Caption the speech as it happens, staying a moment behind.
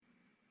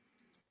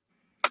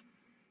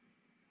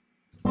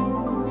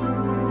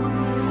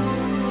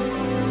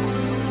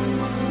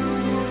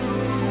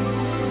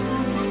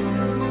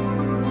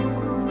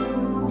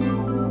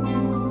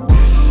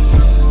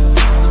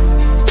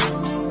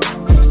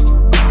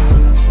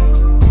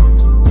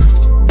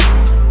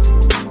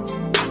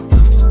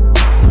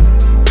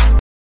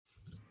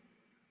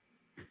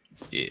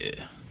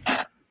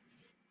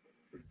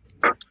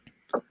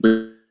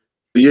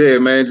Yeah,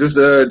 man. Just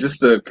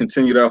to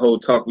continue that whole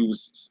talk we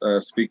was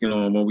speaking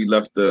on when we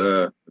left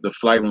the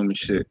flight room and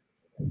shit.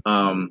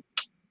 Um,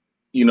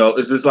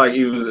 it's just like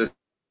even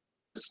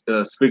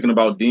speaking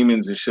about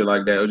demons and shit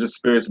like that, or just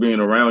spirits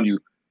being around you.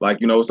 Like,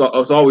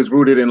 it's always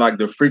rooted in like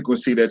the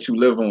frequency that you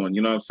live on.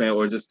 You know what I'm saying,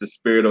 or just the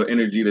spirit or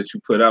energy that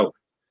you put out.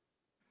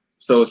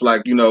 So it's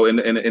like, in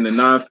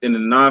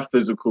the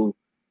non-physical,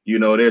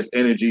 there's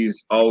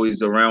energies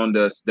always around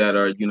us that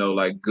are,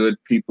 like good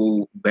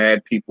people,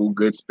 bad people,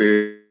 good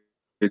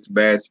spirits,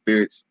 bad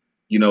spirits,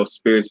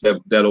 spirits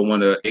that'll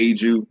want to aid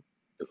you,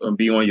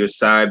 be on your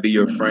side, be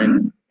your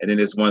friend, and then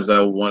there's ones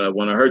that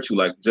want to hurt you.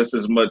 Like just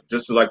as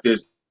like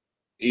there's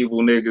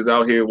evil niggas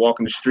out here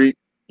walking the street.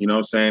 You know what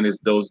I'm saying? It's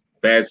those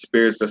bad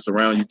spirits that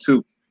surround you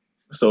too.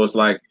 So it's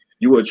like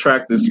you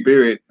attract the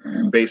spirit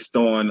based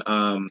on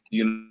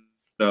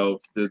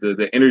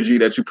the energy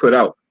that you put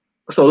out.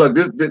 So look,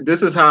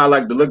 this is how I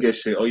like to look at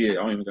shit. Oh yeah, I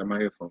don't even got my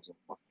headphones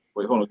on.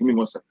 Wait, hold on, give me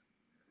 1 second.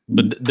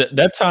 But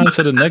that ties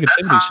into the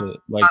negativity shit.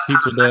 Like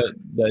people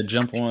that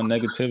jump on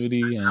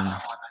negativity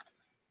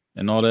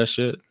and all that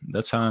shit.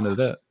 That's tying into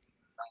that.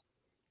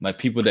 Like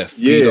people that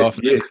feed off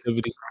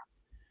negativity.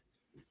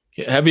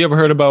 Have you ever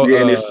heard about?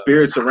 Yeah, and there's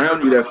spirits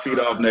around you that feed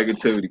off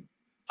negativity.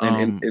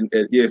 And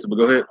yes, but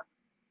go ahead.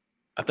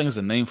 I think it's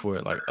a name for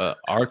it, like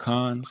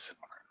Archons.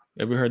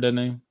 Ever heard that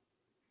name?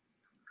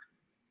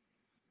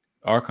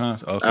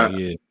 Archons.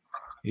 Okay,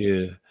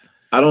 yeah.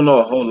 I don't know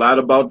a whole lot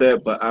about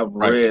that, but I've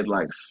read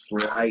like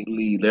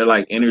slightly. They're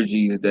like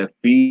energies that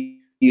feed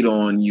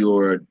on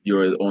your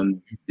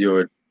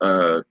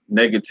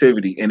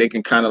negativity, and they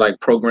can kind of like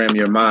program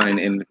your mind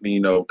and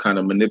kind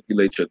of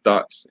manipulate your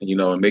thoughts,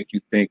 and make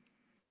you think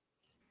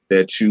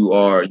that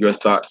your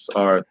thoughts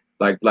are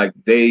like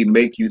they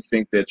make you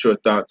think that your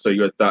thoughts are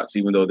your thoughts,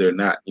 even though they're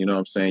not. You know what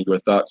I'm saying? Your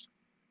thoughts,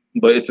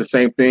 but it's the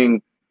same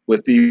thing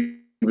with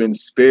even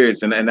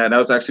spirits, and that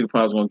was actually the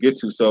point I was going to get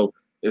to. So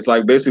it's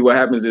like basically what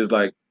happens is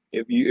like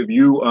if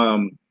you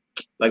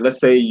like let's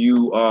say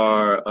you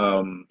are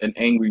an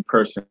angry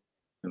person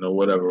or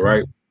whatever,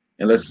 right?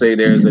 And let's say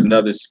there's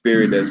another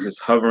spirit that's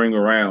just hovering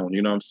around,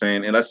 you know what I'm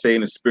saying? And let's say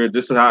in the spirit,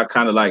 this is how I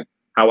kind of like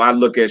how I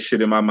look at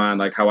shit in my mind,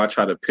 like how I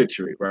try to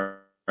picture it,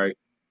 right?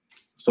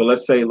 So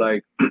let's say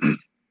like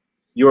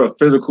you're a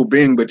physical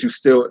being, but you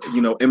still,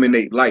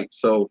 emanate light.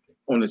 So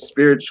on the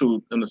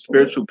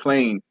spiritual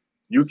plane,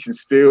 you can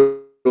still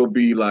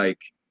be like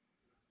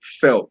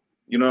felt.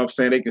 You know what I'm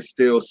saying? They can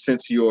still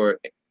sense your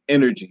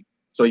energy.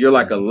 So you're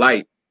like a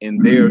light in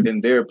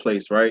their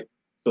place, right?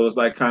 So it's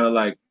like kind of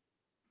like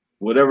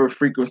whatever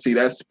frequency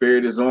that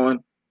spirit is on.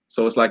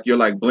 So it's like you're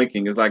like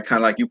blinking. It's like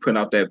kind of like you putting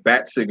out that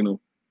bat signal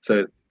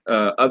to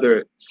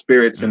other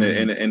spirits in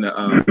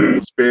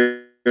the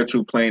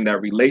spiritual plane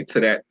that relate to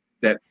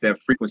that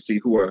frequency,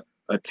 who are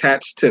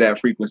attached to that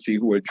frequency,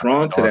 who are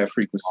drawn to that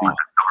frequency.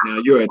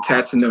 Now you're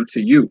attaching them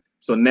to you.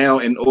 So now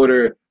in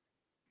order,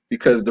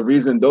 because the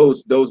reason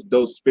those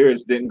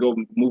spirits didn't go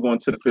move on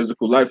to the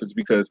physical life is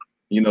because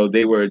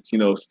they were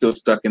still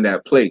stuck in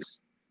that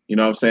place. You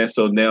know what I'm saying?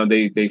 So now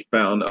they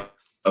found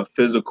a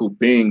physical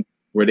being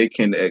where they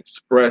can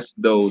express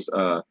those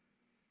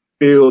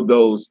feel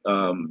those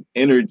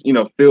energy,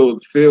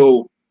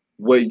 feel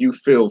what you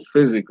feel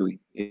physically,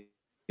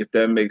 if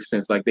that makes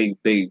sense. Like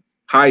they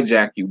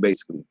hijack you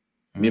basically.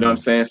 You know what I'm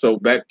saying? So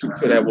back to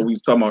that what we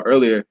was talking about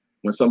earlier,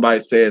 when somebody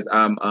says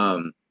I'm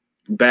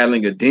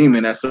battling a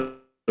demon, that's a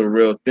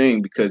real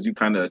thing, because you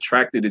kind of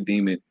attracted a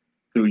demon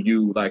through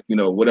you, like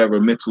whatever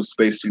mental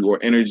space you or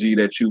energy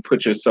that you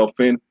put yourself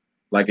in.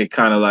 Like it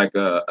kind of like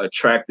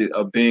attracted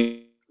a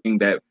being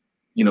that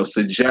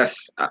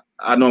suggests.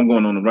 I know I'm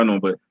going on a run on,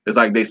 but it's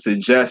like they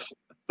suggest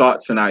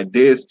thoughts and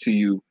ideas to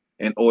you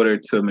in order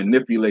to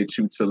manipulate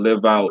you to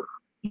live out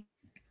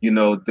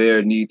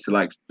their need to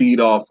like feed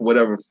off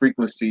whatever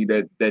frequency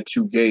that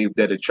you gave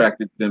that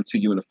attracted them to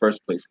you in the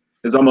first place.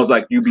 It's almost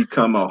like you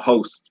become a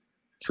host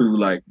to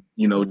like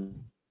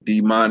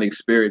demonic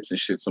spirits and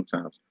shit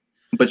sometimes.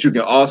 But you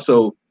can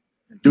also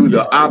do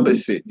the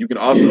opposite. You can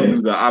also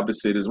do the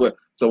opposite as well.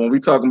 So when we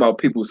talking about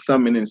people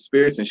summoning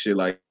spirits and shit,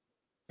 like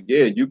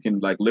yeah, you can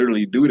like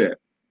literally do that.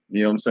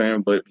 You know what I'm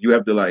saying? But you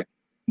have to like,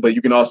 but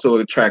you can also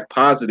attract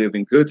positive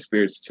and good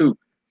spirits too.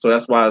 So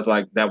that's why it's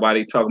like that. Why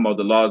they talking about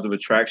the laws of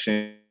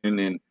attraction,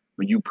 and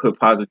when you put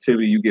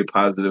positivity, you get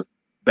positive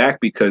back,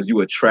 because you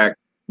attract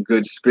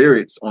good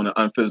spirits on an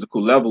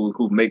unphysical level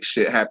who make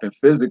shit happen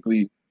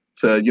physically.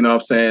 To what I'm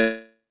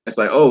saying? It's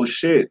like, oh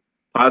shit,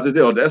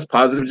 positive. Oh, that's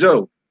positive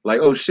Joe. Like,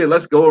 oh shit,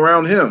 let's go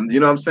around him.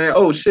 You know what I'm saying?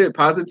 Oh shit,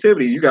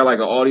 positivity. You got like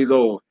all these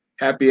old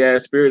happy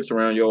ass spirits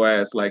around your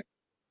ass, like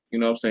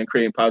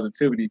creating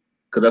positivity,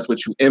 because that's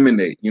what you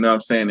emanate. You know what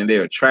I'm saying? And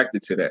they're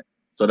attracted to that.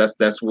 So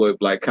that's what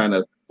like kind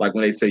of like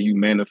when they say you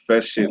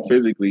manifest shit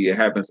physically, it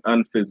happens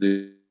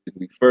unphysically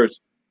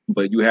first,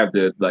 but you have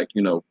to like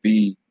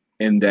be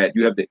in that.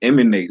 You have to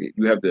emanate it.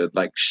 You have to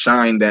like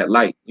shine that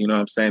light. You know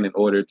what I'm saying? In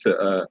order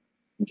to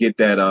get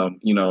that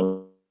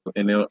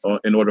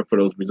in order for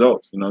those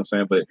results. You know what I'm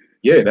saying? But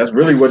yeah, that's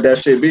really what that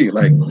shit be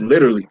like,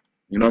 literally.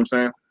 You know what I'm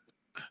saying?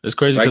 It's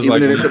crazy Like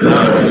because even like in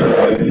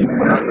the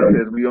Quran, it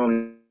says we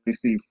only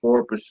see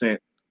 4%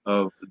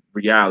 of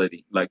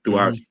reality, like through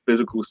our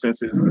physical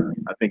senses.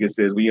 I think it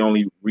says we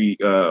only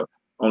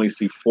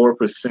see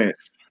 4%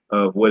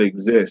 of what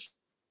exists.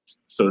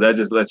 So that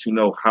just lets you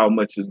know how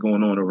much is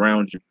going on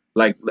around you.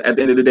 Like at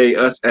the end of the day,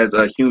 us as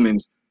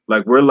humans,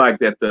 like we're like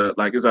that.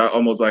 It's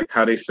almost like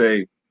how they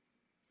say,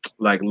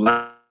 like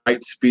light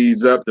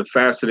speeds up, the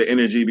faster the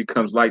energy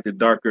becomes light, the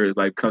darker it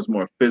like becomes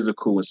more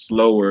physical and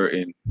slower,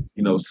 and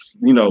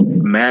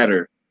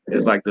matter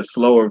is like the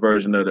slower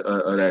version of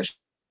that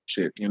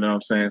shit. You know what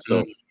I'm saying?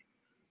 So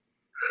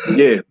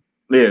yeah,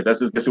 yeah, that's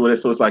just basically what it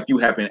is. So it's like you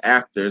happen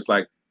after. It's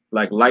like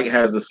light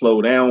has to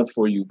slow down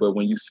for you, but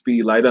when you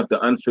speed light up, the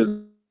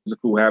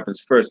unphysical happens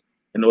first.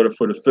 In order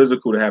for the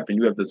physical to happen,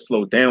 you have to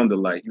slow down the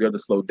light. You have to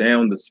slow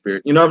down the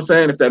spirit. You know what I'm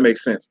saying? If that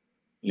makes sense.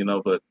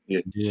 But yeah.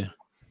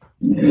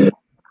 Yeah.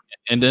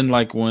 And then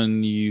like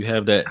when you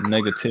have that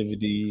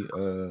negativity,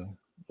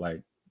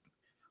 like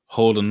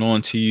holding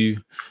on to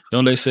you,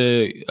 don't they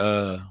say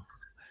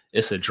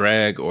it's a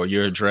drag or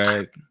you're a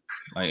drag?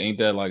 Like ain't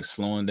that like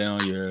slowing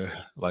down your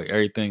like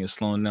everything is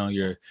slowing down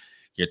your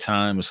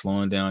time is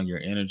slowing down your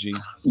energy?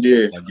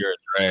 Yeah. Like you're a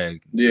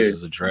drag. Yeah. This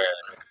is a drag.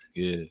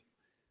 Yeah.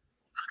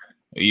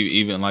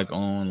 Even like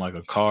on like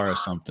a car or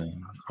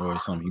something,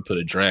 you put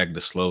a drag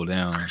to slow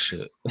down and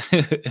shit.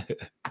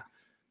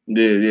 Yeah.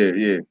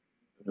 It's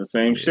the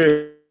same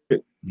shit.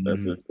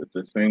 It's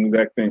the same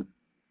exact thing.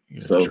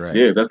 So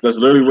yeah, that's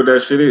literally what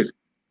that shit is.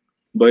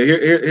 But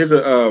here's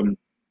a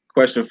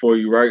question for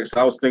you, right? So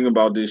I was thinking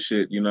about this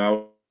shit.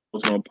 I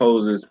was gonna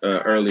pose this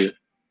earlier,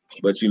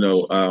 but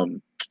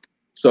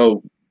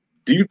so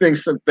do you think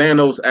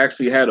Thanos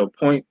actually had a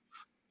point?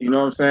 You know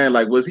what I'm saying?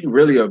 Like, was he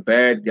really a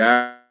bad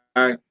guy?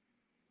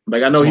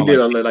 Like, I know he did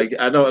like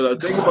I know.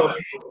 Think about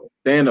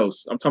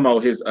Thanos. I'm talking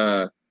about his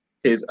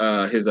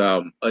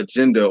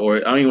agenda, or I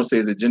don't even want to say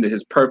his agenda,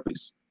 his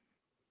purpose.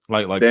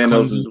 Like Thanos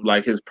cleansing? is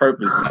like his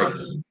purpose, like,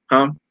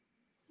 huh?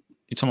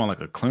 You talking about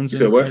like a cleansing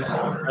You said what?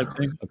 type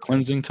thing? A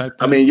cleansing type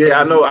I thing? mean, yeah,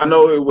 I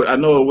know it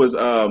was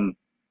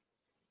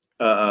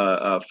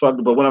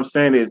fucked. But what I'm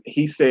saying is,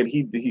 he said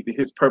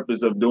his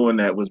purpose of doing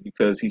that was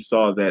because he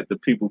saw that the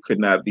people could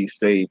not be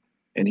saved,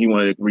 and he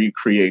wanted to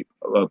recreate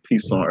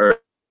peace on earth.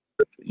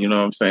 You know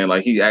what I'm saying?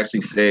 Like, he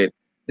actually said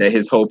that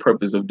his whole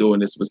purpose of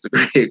doing this was to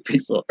create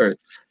peace on earth.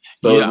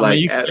 So it's Yeah, I like,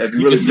 mean, if you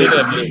you really can say think,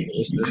 that, but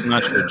it's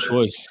not your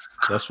choice.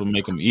 That's what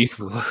make them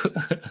evil. yeah,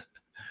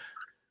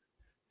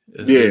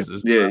 It's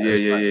yeah, not yeah,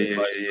 it's yeah, not yeah, yeah,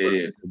 anybody's yeah,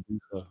 yeah. purpose to do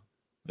so.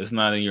 It's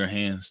not in your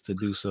hands to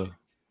do so.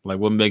 Like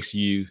what makes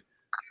you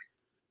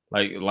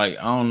like I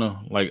don't know.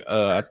 Like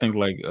I think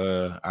like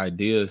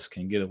ideas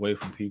can get away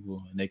from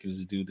people and they can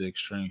just do the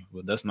extreme.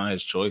 But that's not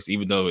his choice.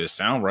 Even though it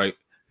sound right,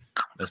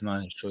 that's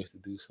not his choice to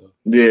do so.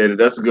 Yeah,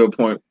 that's a good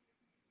point.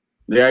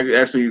 Yeah,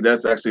 actually,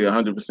 that's actually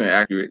 100%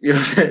 accurate. You know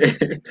what I'm saying?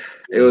 It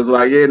Yeah. was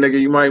like, yeah, nigga,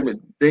 you might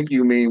think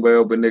you mean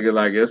well, but nigga,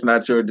 like, it's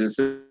not your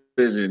decision.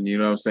 You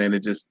know what I'm saying?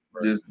 It just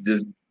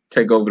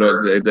take over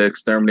the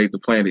exterminate the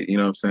planet. You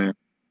know what I'm saying?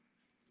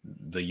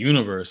 The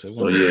universe. It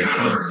So wasn't even the yeah.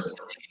 planet.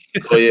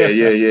 Oh yeah.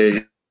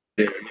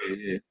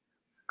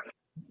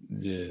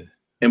 Yeah.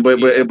 And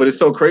but it's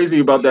so crazy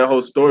about that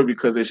whole story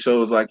because it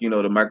shows, like,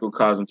 the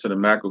microcosm to the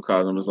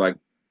macrocosm. It's like,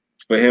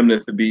 for him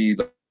to be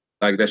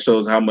like, that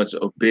shows how much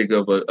big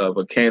of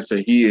a cancer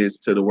he is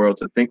to the world,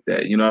 to think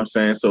that. You know what I'm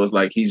saying? So it's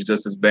like he's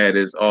just as bad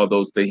as all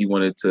those that he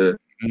wanted to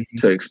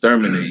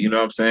exterminate. You know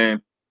what I'm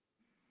saying?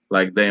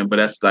 Like, damn, but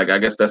that's like, I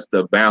guess that's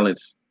the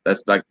balance.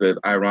 That's like the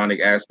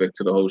ironic aspect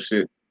to the whole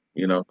shit.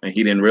 And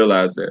he didn't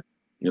realize that.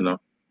 You know.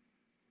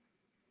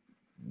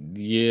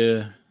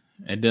 Yeah.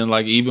 And then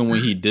like even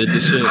when he did the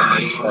shit,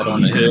 he sat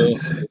on the hill. He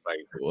was like,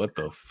 what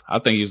the I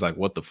think he was like,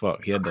 what the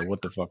fuck? He had the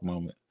what the fuck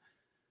moment.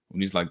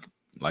 When he's like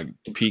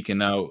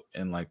peeking out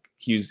and like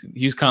he was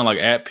kind of like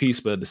at peace,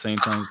 but at the same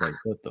time he's like,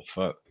 what the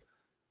fuck?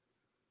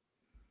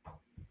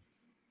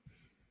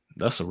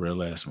 That's a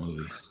real ass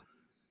movie.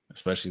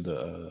 Especially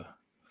It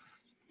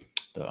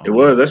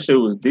was, that shit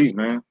was deep,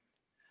 man.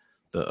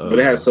 The But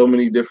it has so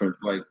many different,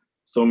 like,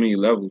 so many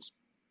levels.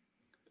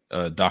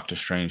 Doctor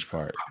Strange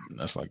part.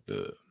 That's like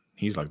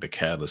he's like the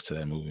catalyst to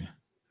that movie.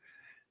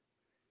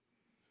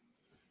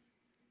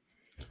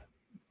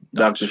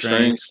 Doctor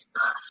Strange.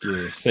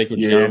 Yeah, sacred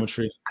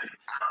geometry.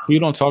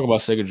 People don't talk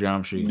about sacred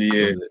geometry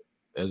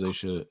as they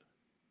should.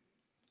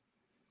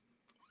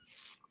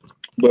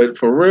 But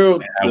for real,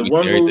 the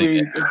one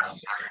movie.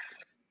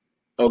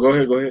 Oh, go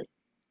ahead.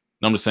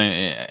 No, I'm just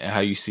saying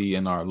how you see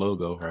in our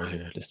logo right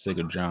here, the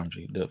sacred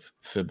geometry, the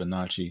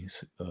Fibonacci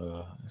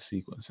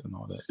sequence and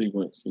all that.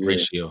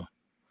 Ratio.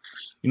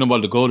 You know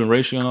about the golden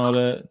ratio and all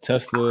that?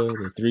 Tesla,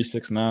 the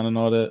 369 and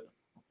all that?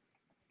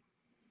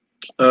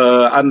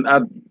 I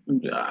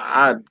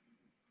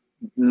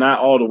not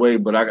all the way,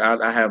 but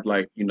I have,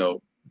 like,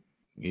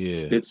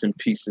 bits and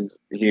pieces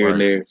here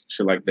and there,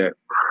 shit like that.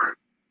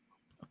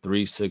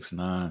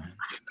 369.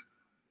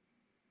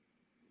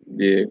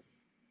 Yeah.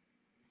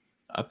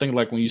 I think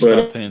like when you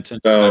start paying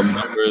attention to like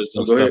numbers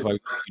and stuff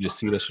like that, you just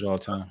see that shit all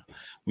the time.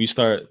 When you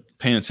start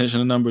paying attention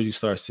to numbers, you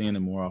start seeing it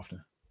more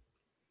often.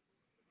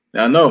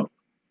 I know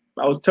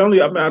I was telling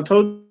you. I mean, I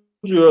told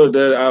you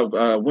that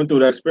I went through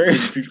that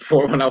experience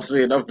before when I was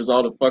saying numbers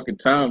all the fucking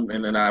time,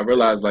 and then I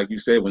realized, like you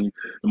said, the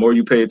more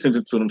you pay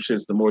attention to them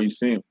shits, the more you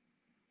see them.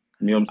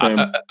 You know what I'm saying?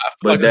 I feel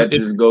But like that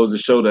just goes to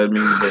show that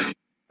means that.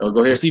 Oh,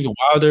 go ahead. what's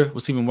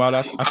even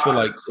wilder, I feel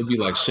like it'd be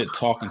like shit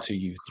talking to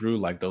you through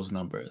like those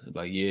numbers.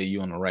 Like, yeah, you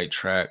on the right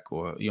track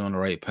or you on the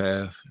right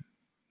path.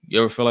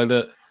 You ever feel like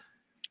that?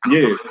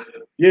 Yeah.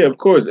 Yeah, of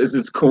course. It's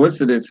just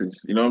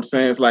coincidences. You know what I'm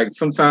saying? It's like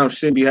sometimes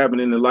shit be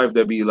happening in life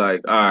that be like,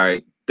 all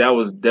right, that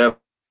was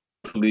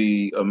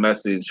definitely a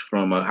message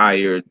from a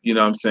higher, you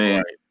know what I'm saying?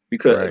 Right.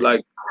 Because Right.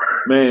 like,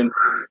 man,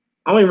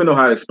 I don't even know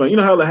how to explain. You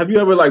know how like, have you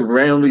ever like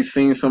randomly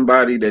seen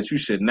somebody that you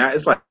should not?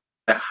 It's like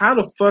how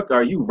the fuck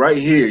are you right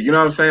here? You know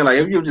what I'm saying? Like,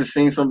 have you ever just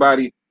seen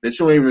somebody that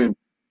you don't even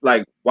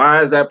like?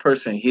 Why is that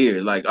person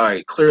here? Like, all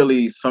right,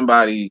 clearly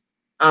somebody.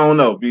 I don't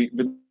know.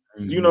 But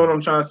you know what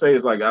I'm trying to say?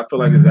 It's like I feel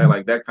like it's that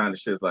like that kind of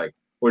shit. Is like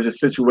or just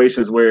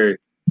situations where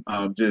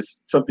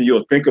just something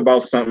you'll think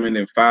about something and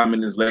then 5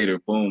 minutes later,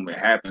 boom, it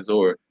happens.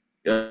 Or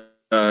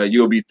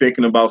you'll be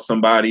thinking about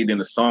somebody, then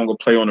the song will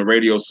play on the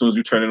radio as soon as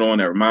you turn it on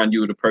that remind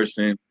you of the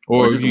person,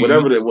 or Or just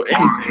whatever that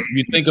anything.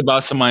 you think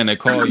about somebody and they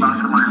call you.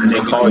 And they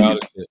That'd be call you.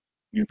 wild as shit.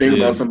 You think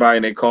Yeah. about somebody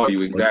and they call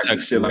you Or exactly,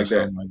 text shit you or like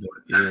that. something like that.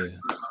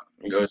 Yeah.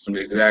 You know, some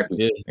exactly,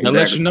 Yeah. That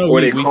lets exactly. you know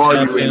Or they we call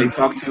tapped you and they in.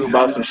 talk to you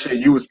about some shit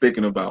you was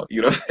thinking about.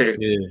 You know what I'm saying?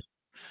 Yeah.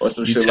 Or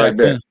some You shit like tapped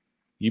that. in.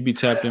 You be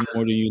tapped in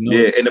more than you know.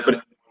 Yeah,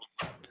 but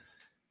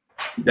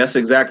that's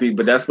exactly.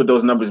 But that's what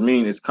those numbers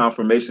mean. It's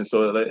confirmation.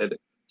 So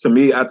to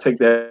me, I take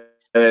that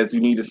as you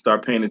need to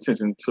start paying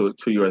attention to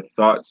your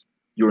thoughts,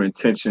 your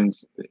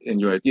intentions,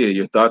 and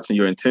your thoughts and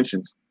your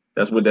intentions.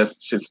 That's what that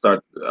should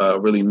start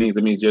really means.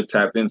 It means you're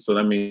tapped in. So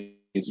that means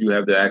you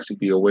have to actually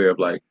be aware of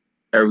like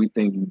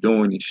everything you're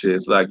doing and shit.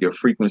 It's like your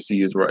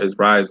frequency is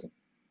rising.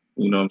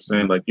 You know what I'm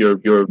saying? Like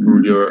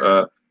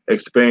you're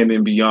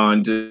expanding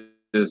beyond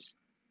just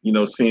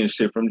seeing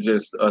shit from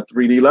just a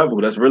 3D level.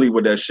 That's really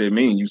what that shit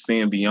means. You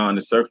seeing beyond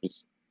the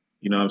surface.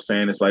 You know what I'm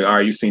saying? It's like, all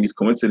right, you seeing these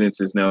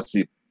coincidences now.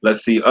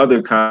 Let's see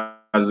other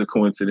kinds of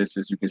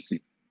coincidences you can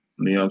see.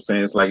 You know what I'm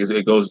saying? It's like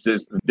it goes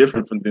just it's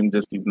different from than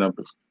just these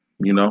numbers.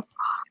 You know,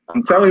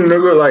 I'm telling you,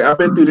 nigga. Like I've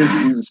been through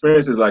these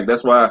experiences. Like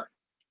that's why.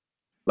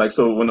 Like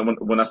so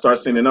when I start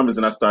seeing the numbers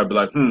and I start be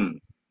like,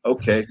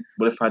 okay,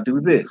 what if I do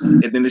this?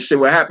 And then this shit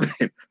will happen.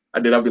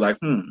 I'll be like,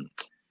 all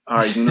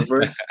right,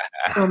 universe,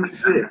 tell me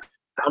this.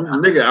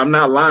 I'm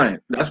not lying.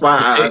 That's why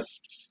I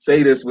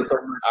say this with so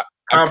much I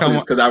come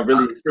confidence because I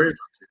really experienced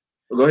it.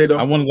 But go ahead I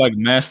though. want to like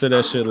master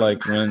that shit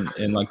like when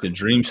in like the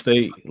dream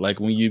state, like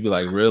when you be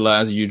like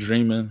realizing you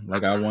dreaming,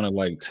 like I want to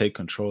like take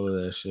control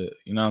of that shit.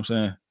 You know what I'm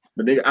saying?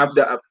 But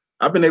nigga,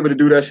 I've been able to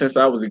do that since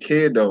I was a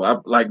kid though. I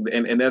like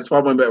and that's why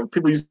when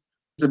people used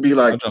to be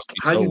like, That just be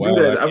 "How so you do wild.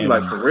 I that?" I'd be can't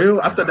like, even "For real?"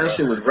 I think thought that about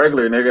shit was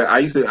regular,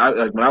 nigga.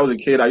 Like when I was a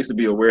kid, I used to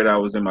be aware that I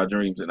was in my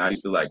dreams, and I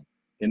used to like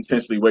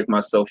intentionally wake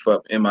myself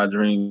up in my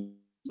dreams,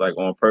 like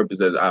on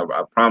purpose. As I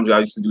promise you, I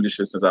used to do this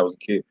shit since I was a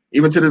kid.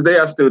 Even to this day,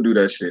 I still do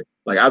that shit.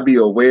 Like I'd be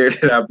aware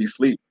that I'd be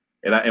asleep,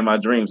 and in my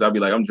dreams, I'd be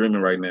like, "I'm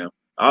dreaming right now."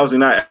 Obviously,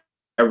 not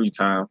every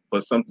time,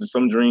 but some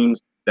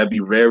dreams that be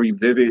very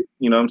vivid.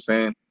 You know what I'm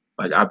saying?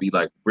 Like I'd be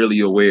like really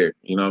aware.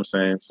 You know what I'm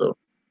saying? So,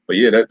 but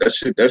yeah, that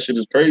shit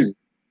is crazy.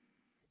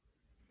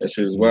 That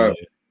shit is it. wild.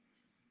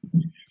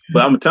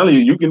 But I'm telling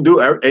you, you can do.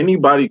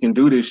 Anybody can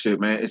do this shit,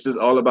 man. It's just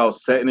all about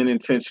setting an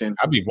intention,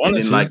 I be and wanting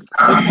then to. like,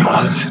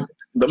 I just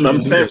I'm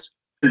can't do saying,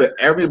 this. but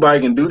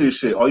everybody can do this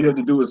shit. All you have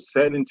to do is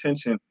set an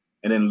intention,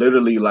 and then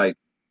literally like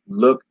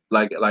look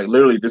like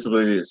literally this is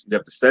what it is. You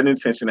have to set an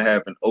intention to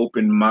have an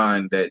open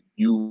mind that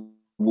you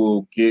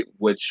will get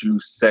what you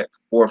set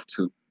forth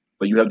to.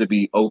 But you have to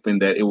be open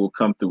that it will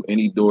come through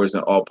any doors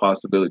and all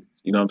possibilities.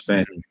 You know what I'm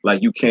saying?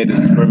 Like you can't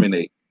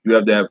discriminate. You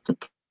have to have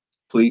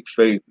complete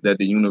faith that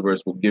the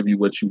universe will give you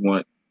what you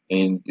want.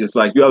 And it's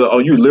like you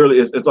literally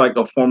it's like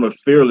a form of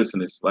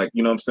fearlessness. Like,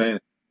 you know what I'm saying?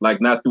 Like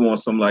not through on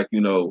some like,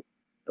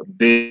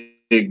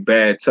 big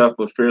bad tough,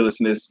 but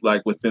fearlessness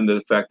like within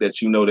the fact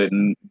that you know that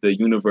the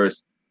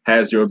universe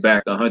has your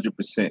back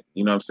 100%.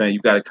 You know what I'm saying? You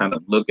got to kind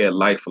of look at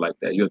life like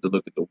that. You have to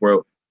look at the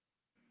world.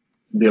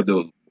 You have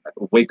to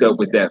wake up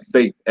with that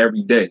faith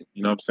every day.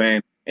 You know what I'm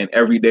saying? And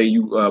every day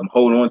you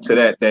hold on to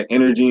that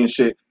energy and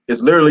shit.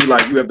 It's literally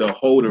like you have to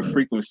hold a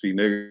frequency,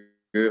 nigga.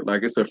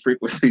 Like it's a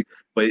frequency,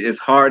 but it's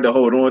hard to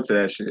hold on to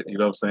that shit. You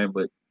know what I'm saying?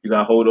 But you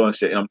gotta hold on to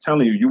shit. And I'm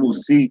telling you, you will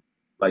see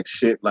like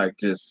shit like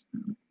just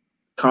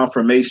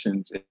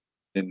confirmations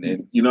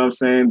and you know what I'm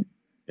saying?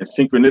 And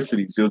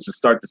synchronicities. You'll just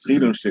start to see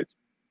them shits.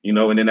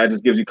 And then that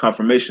just gives you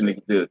confirmation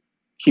to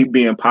keep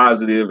being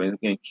positive and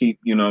keep,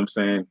 you know what I'm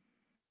saying,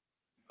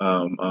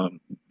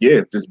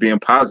 yeah, just being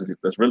positive.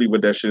 That's really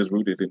what that shit is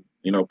rooted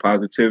in.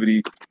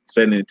 Positivity,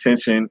 setting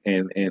intention,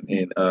 and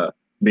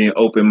being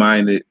open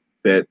minded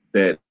that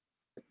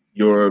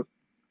your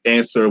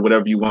answer,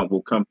 whatever you want,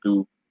 will come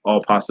through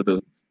all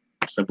possibilities.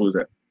 Simple as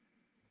that.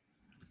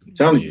 I'm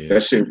telling you, Yeah.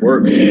 that shit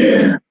works.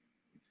 Yeah.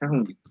 I'm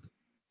telling you.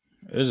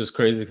 It's just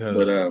crazy But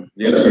because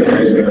yeah, that shit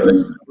crazy.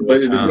 real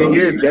But the thing time.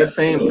 is, that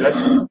same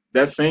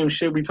that same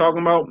shit we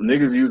talking about,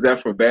 niggas use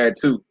that for bad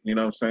too. You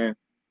know what I'm saying?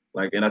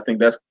 Like, and I think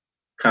that's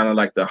kind of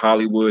like the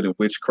Hollywood and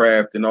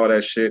witchcraft and all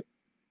that shit.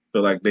 So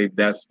like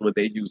that's what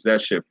they use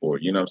that shit for.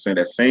 You know what I'm saying?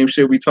 That same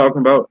shit we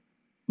talking about,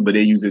 but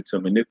they use it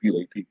to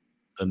manipulate people.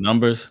 The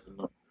numbers.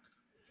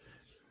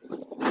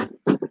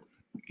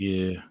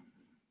 Yeah.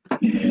 I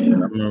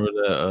remember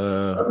that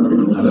I was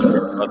reading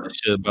about the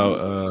shit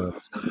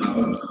about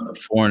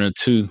Foreigner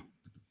 2.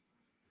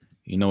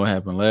 You know what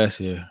happened last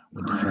year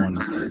with the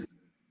Foreigner?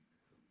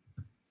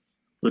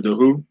 With the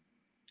who?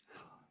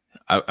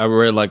 I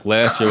read like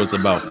last year was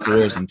about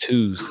 4s and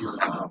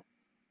 2s.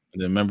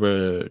 And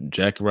remember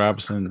Jackie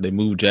Robinson? They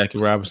moved Jackie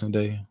Robinson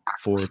Day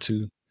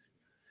 4-2.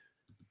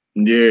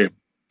 Yeah,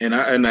 and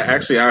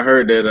actually I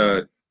heard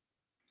that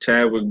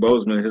Chadwick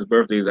Boseman, his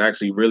birthday is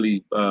actually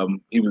really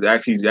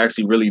he's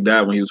actually really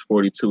died when he was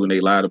 42, and they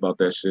lied about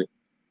that shit.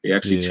 They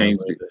actually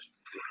changed it.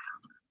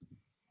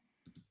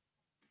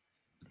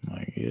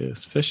 Like, yeah,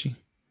 it's fishy,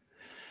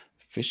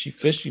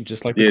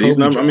 just like the these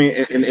numbers. I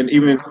mean, and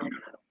even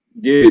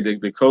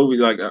the COVID,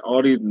 like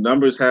all these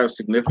numbers have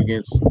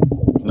significance.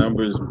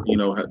 Numbers, you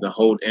know, the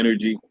hold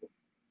energy.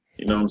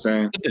 You know what I'm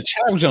saying? But the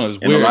Chadwick Jones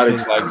is weird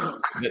because like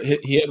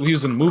he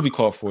was in a movie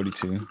called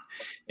 42,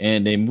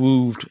 and they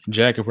moved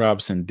Jackie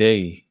Robinson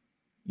Day.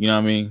 You know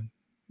what I mean?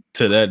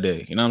 To that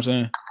day. You know what I'm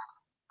saying?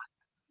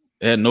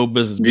 It had no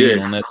business being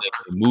on that day.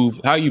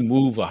 How you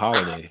move a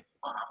holiday?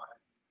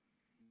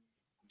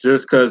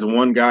 Just because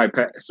one guy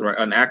passed, right?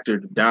 An actor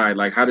died.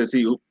 Like, how does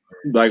he?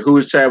 Like, who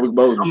is Chadwick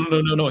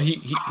Boseman? No.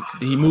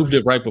 He moved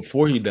it right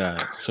before he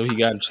died, so he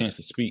got a chance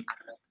to speak.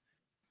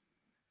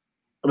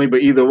 I mean,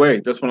 but either way,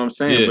 that's what I'm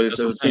saying. Yeah, but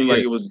it seemed like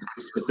it was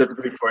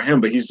specifically for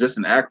him. But he's just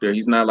an actor.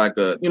 He's not like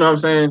a, you know what I'm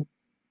saying?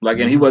 Like,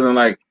 and he wasn't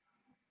like.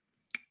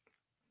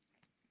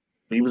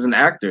 He was an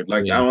actor.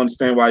 Like, I don't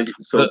understand why.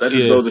 So that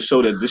just goes to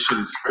show that this shit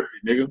is scripted,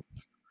 nigga.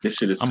 This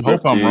shit is scripted. I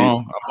hope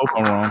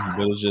I'm wrong.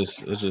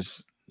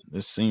 But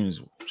it seems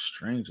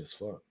strange as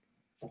fuck.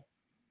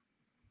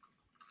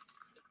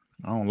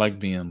 I don't like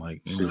being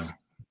like, you know,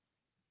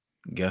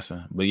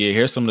 guessing. But yeah,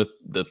 here's some of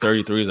the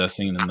 33s I've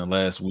seen in the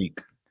last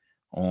week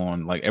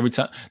on like every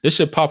time. This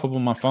should pop up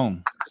on my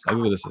phone. Like,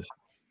 look at this.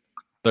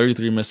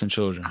 33 missing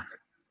children.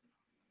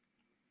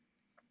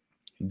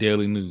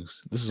 Daily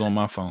news. This is on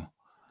my phone.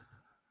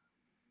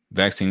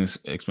 Vaccines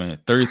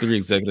expanded. 33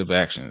 executive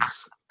actions.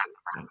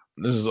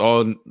 This is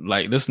all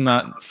like, this is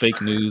not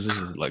fake news. This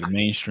is like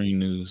mainstream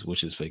news,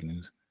 which is fake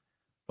news.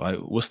 Like,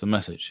 what's the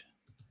message?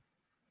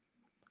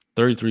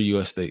 33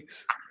 U.S.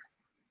 states.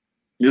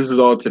 This is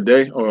all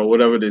today or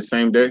whatever, the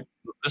same day?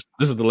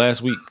 This is the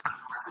last week.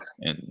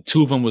 And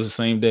 2 of them was the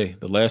same day.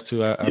 The last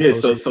 2 I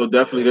posted. So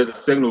definitely there's a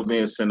signal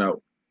being sent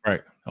out.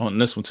 Right. On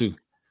this one too.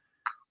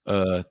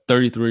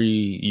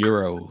 33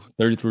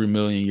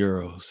 million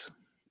euros.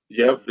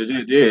 Yep,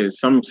 yeah.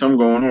 Some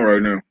going on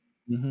right now.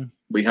 Mm-hmm.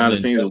 Behind the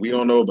scenes that we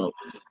don't know about.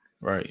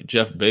 Right.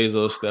 Jeff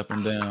Bezos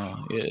stepping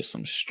down. Yeah,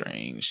 some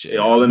strange shit.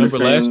 All in the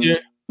same last year?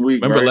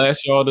 Week,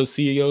 last year all the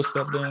CEOs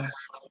stepped down?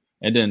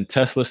 And then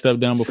Tesla stepped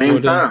down before same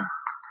time.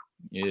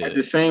 Yeah. At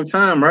the same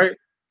time, right?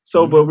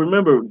 So, but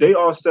remember, they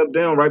all stepped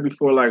down right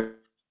before like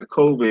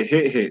COVID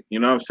hit. You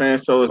know what I'm saying?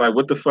 So it's like,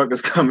 what the fuck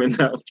is coming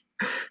up?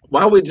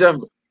 Why would Jeff?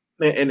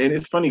 And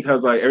it's funny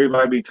because like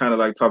everybody be kind of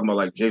like talking about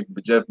like Jeff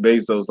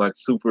Bezos, like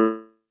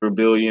super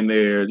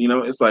billionaire. You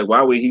know, it's like,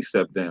 why would he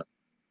step down?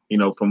 You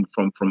know,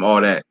 from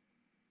all that.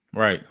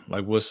 Right.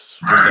 Like what's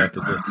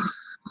after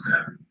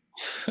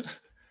this?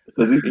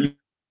 Because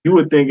you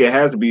would think it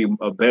has to be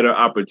a better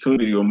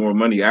opportunity or more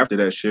money after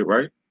that shit,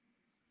 right?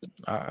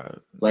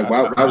 Like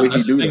why would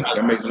he do that?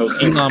 That makes no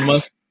sense.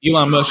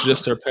 Elon Musk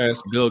just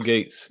surpassed Bill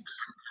Gates,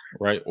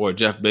 right? Or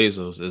Jeff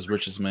Bezos as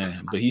richest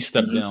man, but he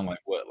stepped down like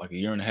a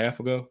year and a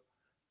half ago.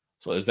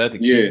 So is that the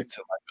key to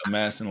like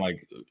amassing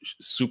like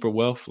super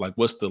wealth? Like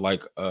what's the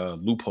like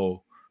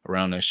loophole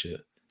around that shit?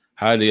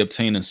 How are they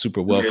obtaining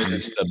super wealth when they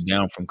step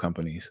down from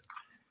companies?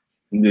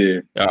 Yeah.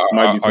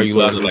 Are you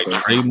allowed to like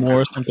trade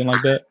more or something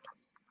like that?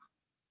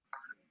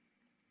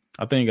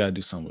 I think you gotta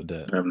do something with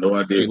that. I have no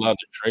idea. Are you allowed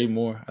to trade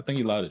more? I think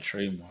you're allowed to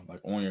trade more, like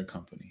on your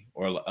company,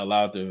 or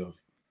allowed to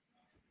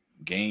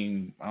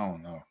gain. I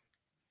don't know.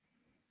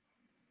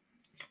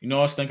 You know,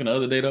 I was thinking the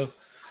other day though,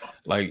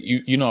 like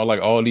you know, like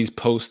all these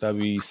posts I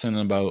be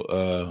sending about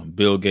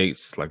Bill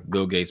Gates, like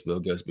Bill Gates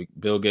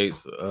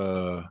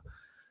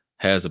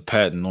has a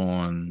patent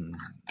on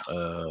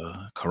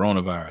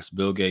coronavirus.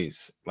 Bill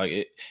Gates,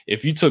 like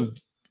if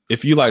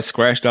you like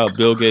scratched out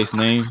Bill Gates'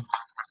 name,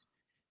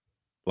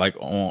 like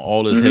on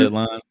all his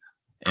headlines,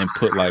 and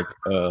put like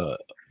I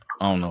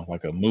don't know,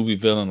 like a movie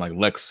villain like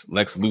Lex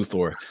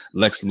Luthor.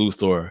 Lex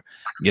Luthor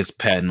gets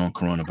patent on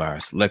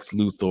coronavirus. Lex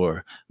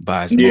Luthor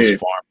buys most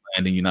farmland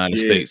in the United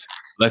States.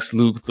 Lex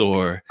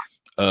Luthor,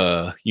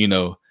 you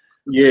know.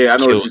 Yeah, I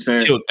know what you're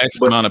saying. Killed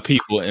X amount of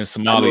people in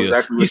Somalia.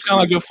 Exactly you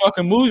sound like a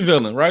fucking movie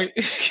villain, right?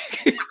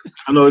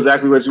 I know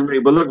exactly what you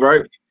mean. But look,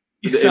 right?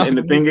 And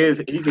the thing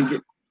is, he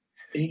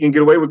can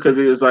get away with because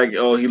it's like,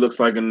 oh, he looks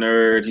like a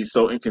nerd. He's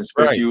so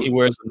inconspicuous. Right. He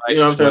wears a nice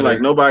you know what I'm saying? sweater.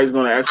 Like nobody's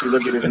gonna actually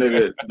look at this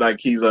nigga like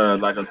he's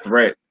like a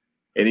threat.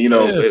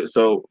 And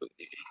so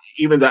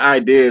even the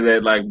idea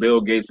that like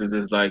Bill Gates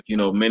is like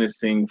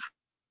menacing,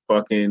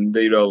 fucking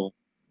well,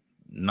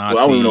 I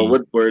don't even know Nazi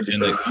what word to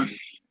say. eugenics.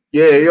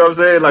 Yeah, you know what I'm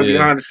saying? Like Yeah,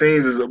 behind the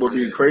scenes would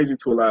be crazy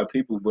to a lot of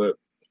people, but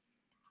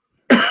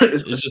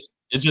it's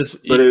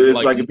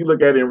like like if you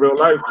look at it in real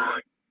life,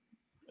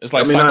 it's I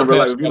like mean not in real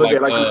life. psychopaths If you got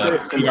look like at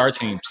like you said, PR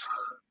teams.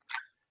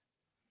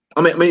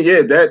 I mean,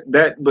 yeah,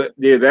 but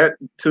yeah, that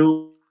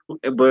too.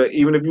 But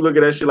even if you look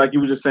at that shit, like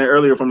you were just saying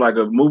earlier, from like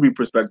a movie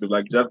perspective,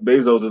 like Jeff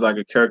Bezos is like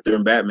a character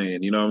in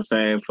Batman. You know what I'm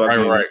saying?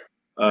 Fucking Right,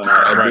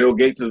 Bill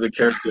Gates is a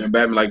character in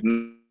Batman. Like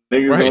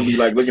niggas right. don't be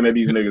like looking at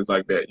these niggas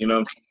like that. You know what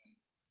I'm saying?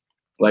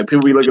 Like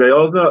people be looking at,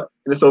 oh no,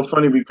 and it's so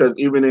funny because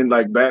even in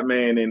like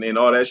Batman and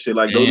all that shit,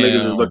 like those niggas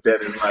is Damn. looked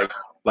at as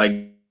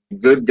like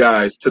good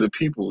guys to the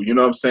people. You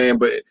know what I'm saying?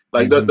 But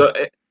like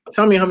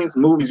tell me how many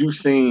movies you've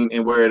seen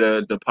and where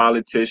the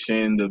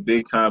politician, the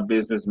big time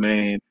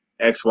businessman,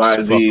 Just fuck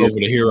XYZ over is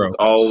the hero.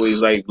 always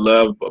like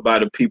loved by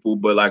the people,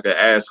 but like an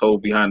asshole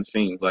behind the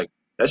scenes. Like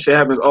that shit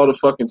happens all the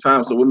fucking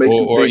time. So what makes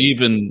you Or think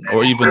even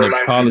real the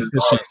life is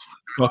politicians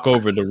fuck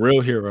over the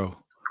real hero.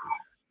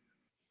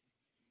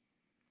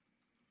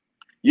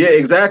 Yeah,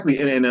 exactly.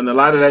 And a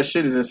lot of that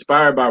shit is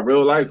inspired by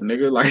real life,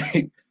 nigga.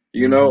 Like,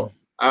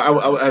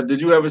 Mm-hmm. did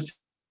you ever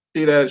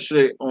see that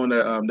shit on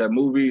that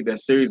movie, that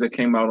series that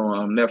came out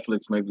on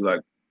Netflix maybe like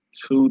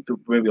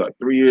maybe like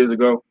 3 years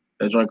ago?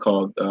 That joint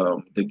called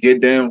The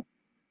Get Down.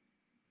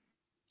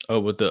 Oh,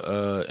 with the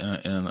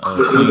and It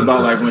was Queens.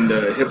 about like when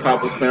the hip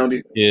hop was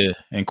founded. Yeah,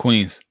 and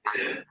Queens.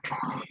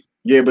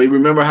 Yeah, but you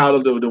remember how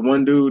the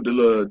one dude,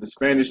 the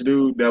Spanish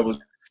dude that was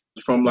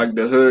from like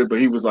the hood, but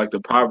he was like the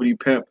poverty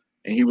pimp,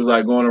 and he was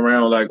like going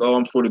around like, oh,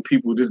 I'm for the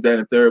people, this, that,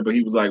 and third, but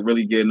he was like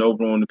really getting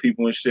over on the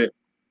people and shit.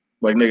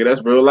 Like nigga,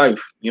 that's real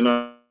life. You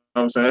know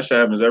what I'm saying? That shit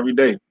happens every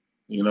day.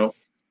 You know.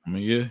 I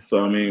mean, yeah.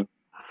 So I mean,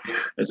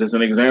 it's just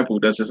an example.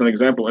 That's just an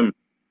example. And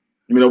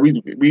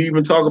we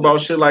even talk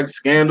about shit like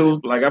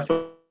Scandal. Like I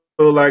feel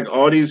like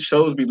all these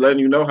shows be letting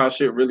you know how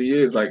shit really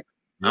is. Like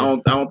Yeah.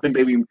 I don't think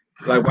they be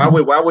like why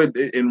would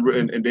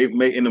in they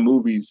make in the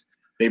movies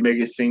they make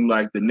it seem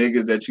like the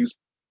niggas that you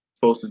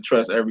supposed to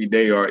trust every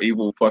day are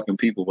evil fucking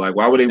people. Like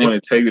why would they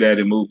want to tell you that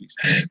in movies?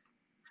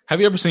 Have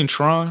you ever seen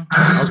Tron?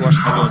 I was watching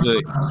that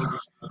the other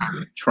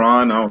day.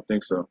 Tron, I don't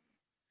think so.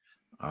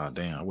 Oh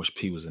damn! I wish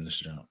P was in this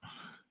jump.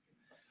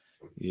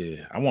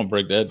 Yeah, I want to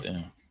break that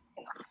down.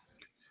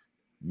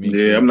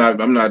 Yeah, I'm not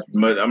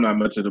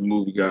much of the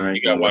movie guy. I You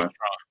ain't got gonna to watch lie.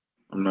 Tron.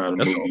 I'm not a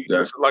movie guy.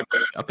 That's like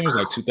I think it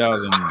was like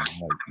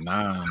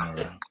 2009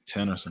 or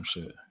 10 or some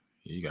shit.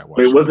 Yeah, you got to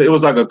Wait, watch that. it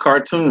was like a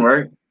cartoon,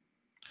 right?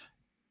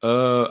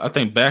 I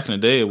think back in the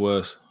day it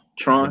was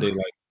Tron. but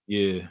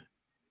they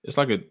it's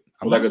like a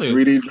I'm like a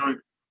 3D joint.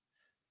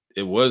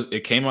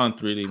 It came out in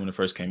 3D when it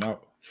first came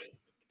out.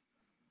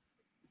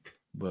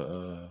 But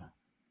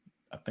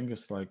I think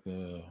it's like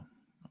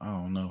I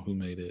don't know who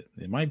made it.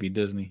 It might be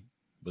Disney,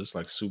 but it's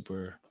like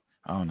super.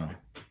 I don't know.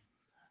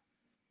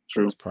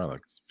 True. It's probably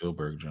like a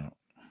Spielberg jump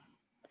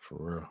for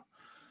real.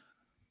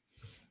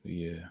 But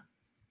yeah,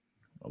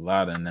 a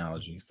lot of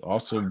analogies.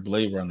 Also,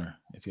 Blade Runner.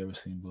 If you ever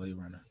seen Blade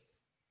Runner.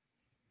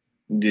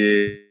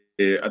 Yeah,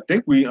 I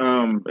think we if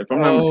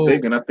I'm not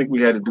mistaken, I think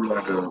we had to do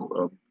like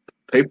a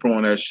paper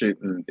on that shit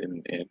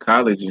in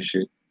college and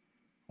shit.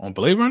 On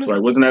Blade Runner?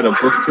 Like, wasn't that a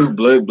book too?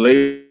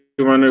 Blade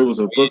Runner was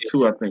a book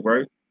too, I think,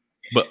 right?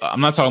 But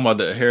I'm not talking about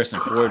the Harrison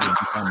Ford. I'm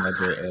talking about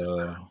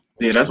the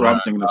yeah, that's what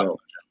I'm thinking about.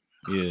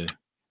 Yeah,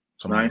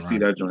 no, I ain't see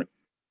that joint.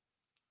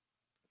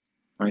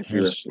 I ain't see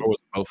that shit. Was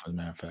both, as a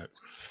matter of fact.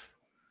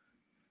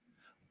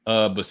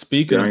 But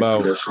speaking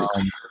about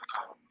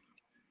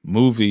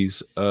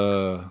movies,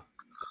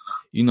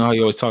 you know how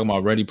you always talk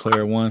about Ready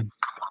Player One.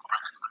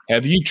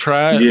 Have you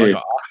tried like an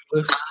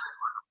Oculus?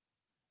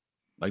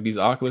 Like these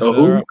Oculus that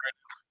are up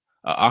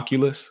right?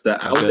 Oculus?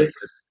 The Alex?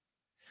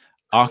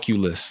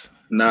 Oculus.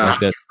 Nah. Like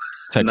that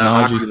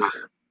technology. Nah,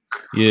 Oculus.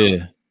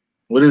 Yeah.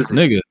 What is it?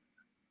 Nigga.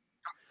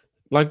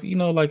 Like,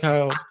 like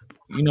how,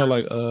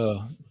 like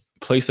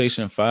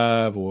PlayStation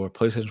 5 or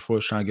PlayStation 4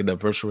 is trying to get that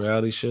virtual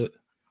reality shit.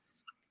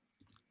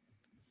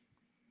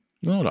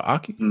 You know the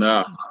Oculus?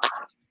 Nah.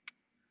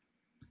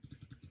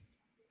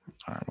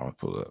 All right, I'll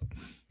pull it up.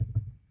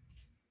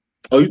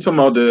 Oh, you talking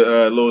about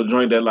the little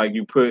joint that like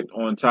you put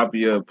on top of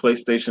your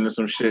PlayStation or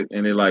some shit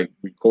and it like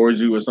records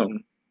you or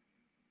something?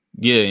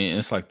 Yeah, and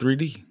it's like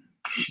 3D.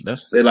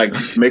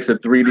 It makes a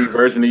 3D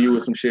version of you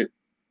or some shit.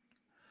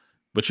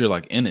 But you're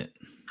like in it.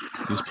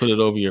 You just put it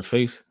over your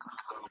face.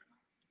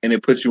 And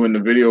it puts you in the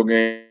video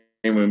game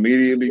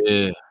immediately?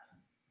 Yeah.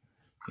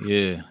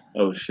 Yeah.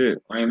 Oh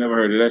shit. I ain't never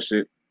heard of that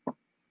shit.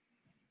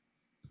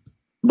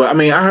 But I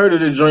mean, I heard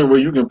of the joint where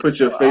you can put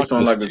your face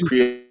on like a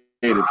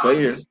creative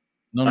player.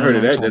 No, I heard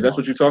of that. That's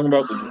what you're talking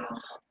about?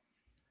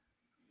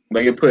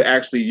 Like it put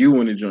actually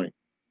you in the joint.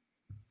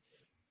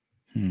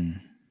 I'm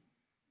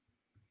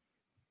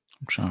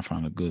trying to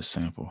find a good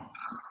sample.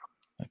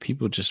 Like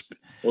people just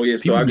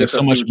so I guess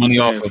so much money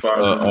off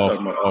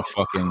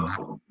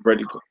fucking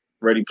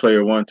Ready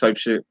Player One type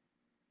shit.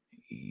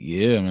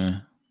 Yeah,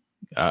 man.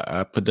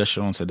 I put that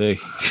shit on today.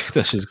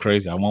 That shit's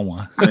crazy. I want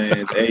one.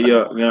 Man, hey,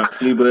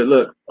 see, but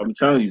look, I'm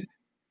telling you.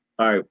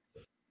 All right,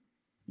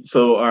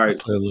 all I right.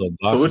 play a little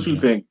So what boxing you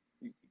jump. think?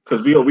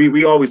 Because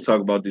we always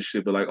talk about this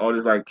shit, but like all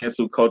this like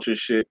cancel culture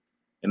shit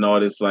and all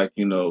this like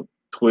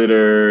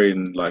Twitter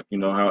and like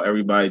how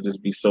everybody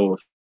just be so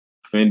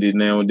offended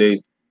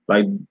nowadays.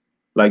 Like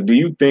do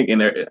you think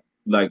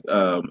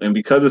and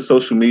because of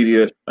social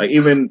media, like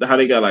even how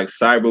they got like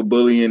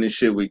cyberbullying and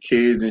shit with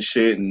kids and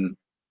shit and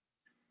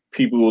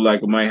people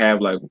like might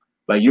have like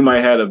you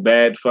might have a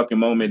bad fucking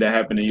moment that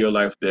happened in your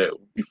life that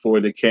before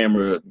the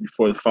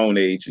phone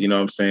age, you know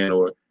what I'm saying?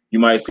 Or you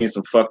might have seen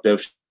some fucked up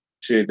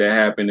shit that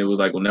happened. It was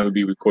like will never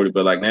be recorded.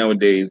 But like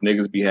nowadays,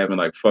 niggas be having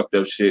like fucked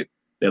up shit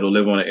that'll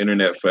live on the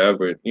internet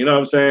forever. You know what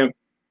I'm saying?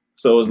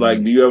 So it's like,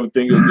 Mm. do you ever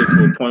think it'll get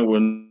to a point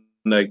where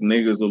like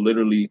niggas will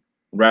literally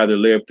rather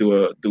live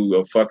through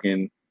a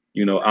fucking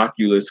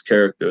Oculus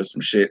character or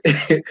some shit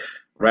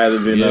rather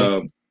than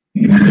Yeah,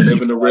 because live you in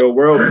can the like, real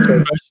world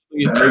because especially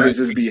if you niggas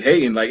just be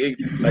hating like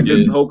this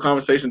yeah whole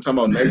conversation talking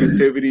about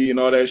negativity and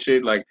all that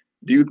shit. Like,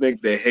 do you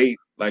think the hate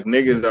like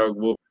niggas are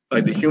will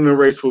like the human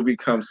race will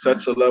become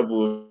such a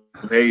level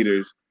of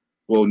haters?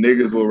 Well,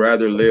 niggas will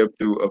rather live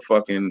through a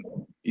fucking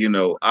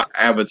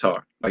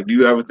avatar. Like, do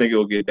you ever think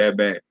it'll get that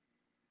bad?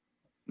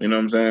 You know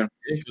what I'm saying?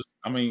 Yeah, 'cause,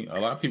 I mean, a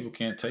lot of people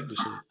can't take the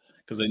shit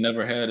because they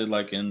never had it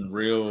like in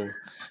real.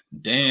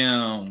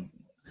 Damn.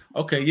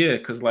 Okay, yeah,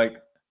 because like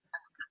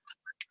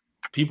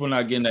people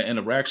not getting that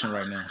interaction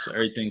right now, so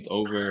everything's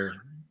over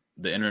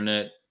the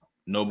internet.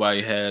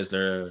 Nobody has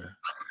their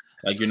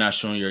like you're not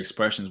showing your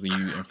expressions when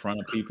you in front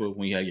of people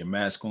when you have your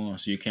mask on,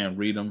 so you can't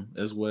read them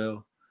as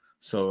well.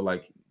 So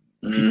like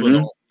people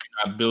don't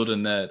Mm-hmm. you're not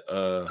building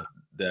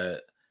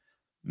that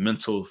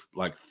mental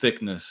like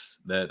thickness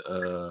that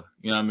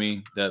you know what I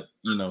mean that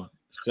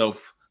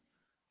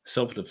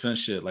self defense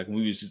shit. Like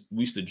we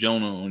used to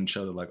Jonah on each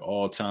other like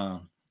all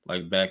time,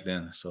 like back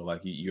then. So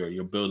like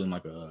you're building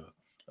like a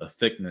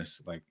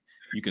thickness. Like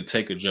you can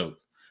take a joke,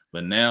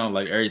 but now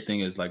like everything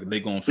is like they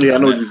going for the Yeah, I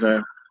know what neck. you're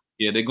saying.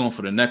 Yeah, they going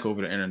for the neck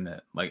over the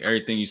internet. Like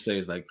everything you say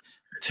is like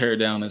tear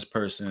down this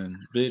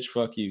person, bitch,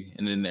 fuck you,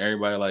 and then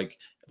everybody like.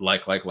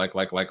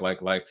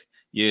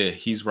 Yeah,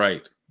 he's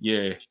right.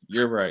 Yeah,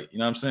 you're right. You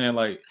know what I'm saying?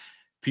 Like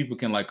people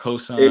can like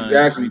co-sign.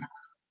 Exactly.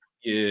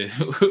 Yeah,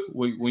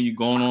 when you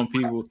going on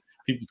people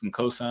can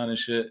co-sign and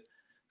shit.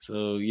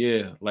 So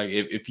yeah, like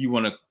if you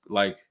want to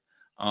like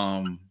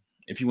um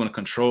if you want to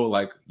control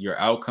like your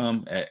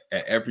outcome at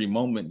every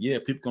moment, yeah,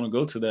 people gonna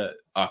go to that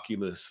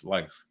Oculus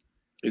life,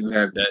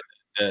 Exactly.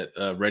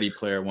 that Ready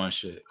Player One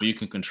shit. Where you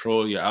can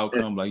control your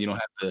outcome, like you don't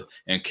have to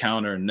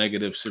encounter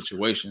negative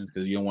situations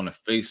because you don't want to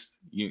face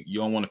you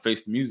don't want to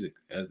face the music,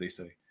 as they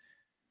say.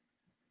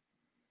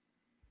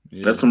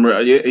 That's Yeah, some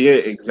yeah,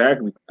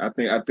 exactly. I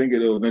think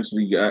it'll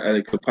eventually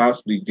it could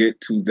possibly get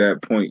to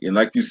that point. And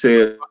like you it's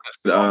said, like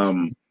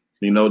fucking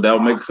soft. that'll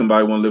make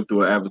somebody want to live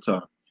through an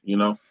avatar. You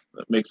know,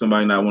 make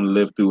somebody not want to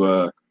live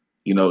through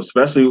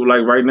especially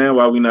like right now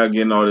while we not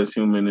getting all this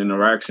human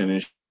interaction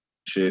and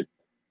shit.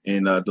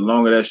 And the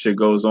longer that shit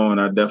goes on,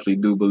 I definitely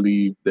do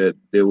believe that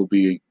there will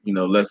be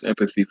less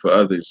empathy for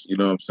others. You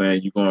know what I'm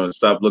saying? You're gonna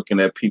stop looking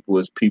at people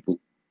as people.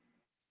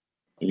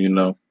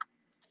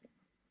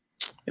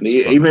 And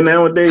It's even fucked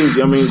up. nowadays,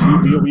 I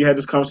mean, we had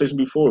this conversation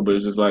before, but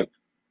it's just like,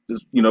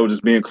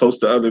 just being close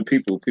to other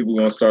people. People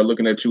gonna start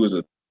looking at you as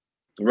a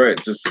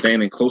threat, just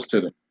standing close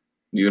to them.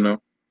 You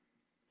know.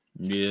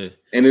 Yeah,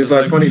 And it's because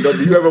like like funny.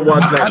 Do you ever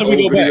watch like how do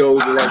we old go back?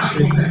 videos or like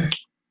shit?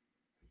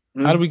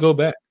 How Hmm? do we go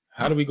back?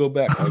 How do we go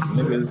back? Like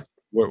niggas,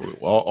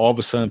 all of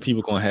a sudden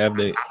people gonna have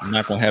they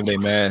not gonna have their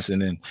mask,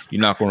 and then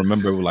you're not gonna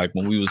remember like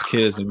when we was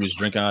kids and we was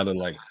drinking out of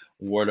like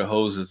water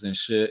hoses and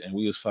shit, and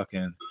we was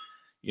fucking,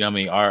 you know what I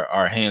mean?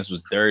 Our hands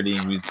was dirty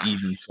and we was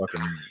eating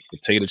fucking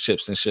potato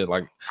chips and shit.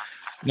 Like,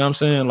 you know what I'm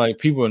saying? Like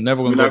people are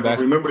never We're gonna go not gonna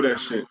back. remember that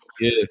shit.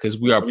 Yeah, because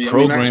we are I mean, not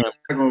programmed.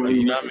 gonna Like,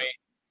 you know remember. what I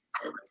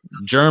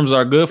mean? Germs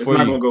are good It's for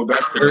not you. gonna go back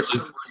to that Dirt shit.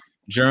 is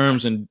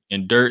germs and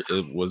dirt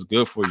was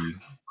good for you.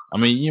 I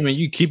mean,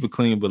 you keep it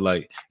clean, but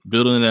like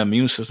building that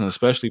immune system,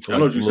 especially for I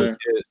know like what the you're little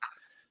saying. kids,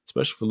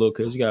 especially for little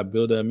kids, you gotta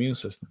build that immune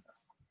system.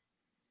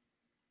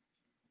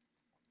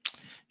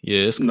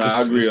 Yeah, Nah,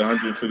 I agree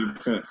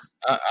 150%.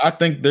 I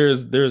think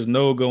there's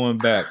no going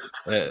back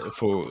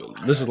for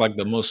this is like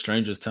the most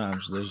strangest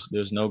times.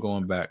 There's no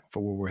going back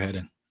for where we're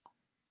heading.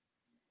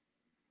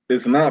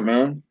 It's not,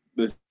 man.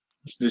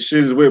 The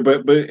shit is weird,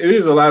 but it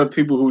is a lot of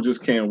people who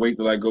just can't wait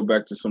to like go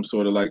back to some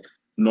sort of like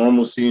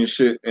normalcy and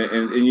shit. And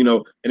and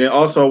then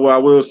also what I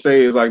will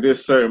say is like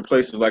there's certain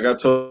places like I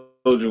told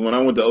you when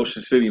I went to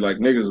Ocean City, like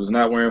niggas was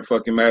not wearing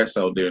fucking masks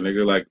out there,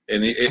 nigga. Like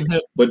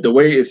but the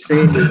way it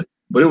seemed,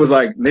 but it was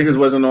like niggas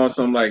wasn't on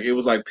some like it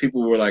was like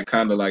people were like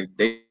kind of like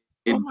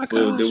Oh my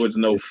there was gosh.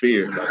 no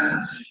fear,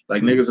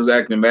 like niggas was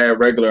acting mad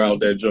regular out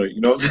that joint. You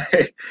know what I'm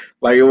saying?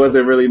 Like it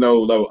wasn't really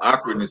no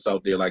awkwardness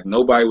out there. Like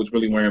nobody was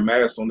really wearing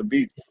masks on the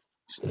beach.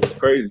 It was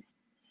crazy.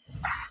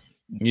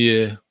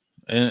 Yeah,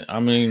 and I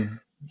mean,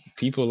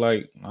 people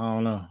like I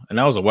don't know, and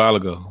that was a while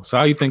ago. So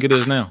how you think it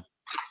is now?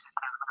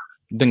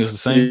 You think it's the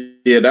same?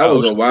 Yeah, that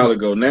was a while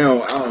ago.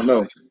 Now I don't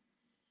know.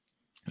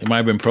 It might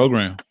have been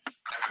programmed.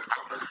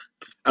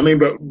 I mean,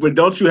 but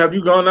don't you have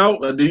you gone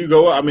out? Do you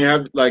go? I mean,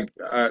 have I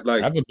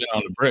haven't been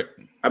on the brick.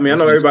 I mean, I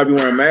know everybody be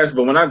wearing masks,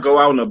 but when I go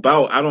out and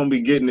about, I don't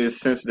be getting this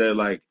sense that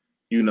like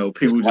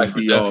people just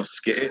be all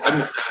scared. I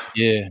mean,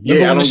 yeah,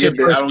 remember when the shit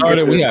first I don't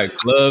started? get We had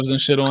gloves and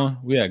shit on.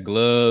 We had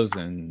gloves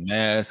and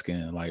masks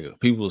and like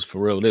people was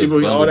for real. They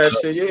was people all bundled that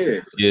up.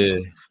 shit. Yeah, Yeah.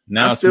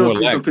 Now I it's still more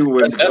see some lax. people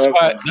with That's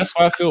gloves.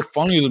 why I feel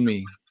funny to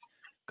me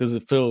because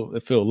it feel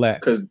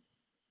lax.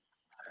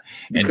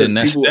 And then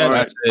that people stat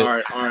I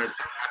said, aren't.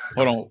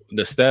 hold on,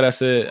 the stat I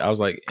said, I was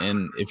like,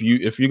 and if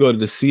you go to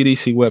the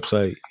CDC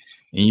website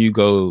and you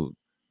go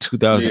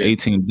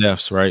 2018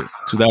 deaths, right?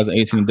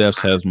 2018 deaths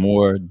has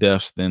more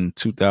deaths than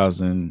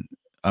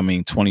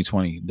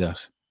 2020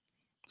 deaths.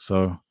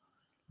 So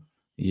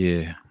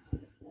yeah.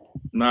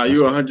 Nah,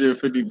 you're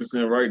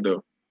 150% right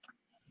though.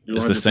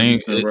 It's the same.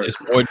 Right. It's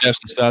more deaths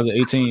in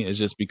 2018. It's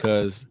just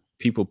because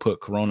people put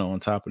Corona on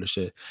top of the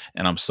shit.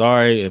 And I'm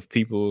sorry if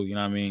people, you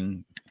know what I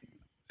mean,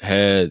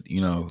 had,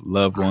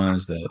 loved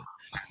ones that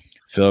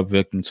fell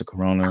victim to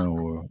Corona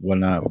or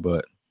whatnot,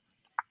 but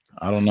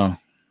I don't know.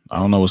 I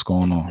don't know what's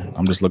going on.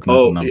 I'm just looking at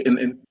the numbers.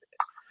 And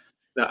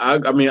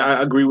I mean,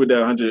 I agree with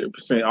that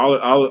 100%.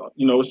 All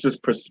it's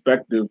just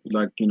perspective,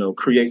 like,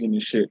 creating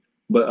this shit.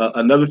 But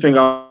another thing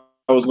I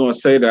was going to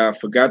say that I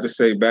forgot to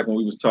say back when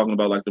we was talking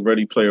about like the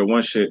Ready Player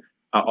One shit,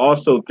 I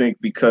also think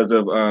because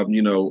of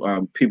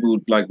people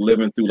like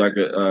living through like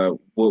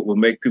what would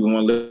make people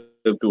want to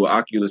live through an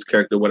Oculus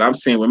character. What I'm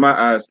seeing with my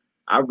eyes,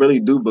 I really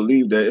do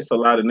believe that it's a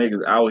lot of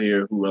niggas out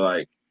here who are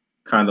like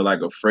kind of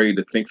like afraid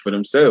to think for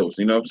themselves.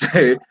 You know what I'm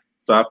saying?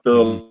 So I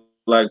feel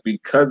like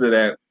because of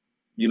that,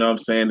 you know what I'm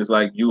saying? It's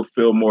like you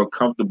feel more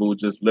comfortable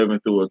just living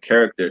through a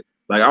character.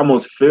 Like I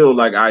almost feel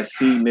like I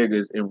see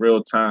niggas in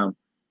real time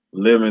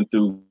living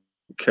through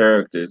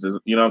characters.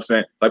 You know what I'm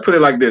saying? Like put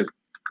it like this.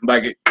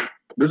 Like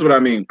this is what I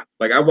mean.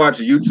 Like I watch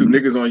YouTube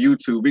niggas on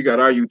YouTube. We got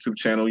our YouTube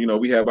channel.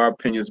 We have our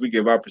opinions. We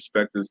give our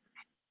perspectives.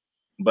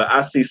 But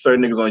I see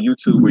certain niggas on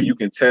YouTube where you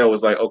can tell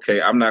it's like,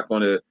 okay, I'm not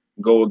going to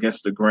go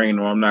against the grain,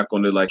 or I'm not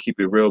going to like keep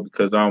it real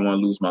because I don't want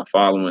to lose my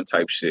following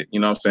type shit.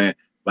 You know what I'm saying?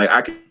 Like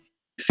I can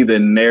see the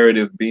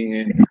narrative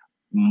being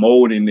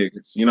molding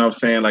niggas. You know what I'm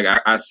saying? Like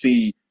I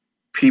see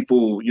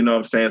people, you know what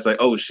I'm saying? It's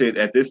like, oh shit,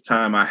 at this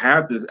time I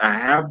have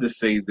to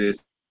say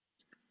this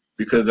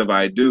because if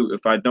I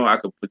don't, I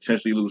could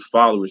potentially lose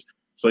followers.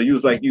 So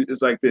it's like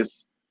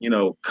this,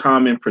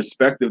 common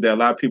perspective that a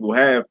lot of people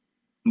have,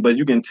 but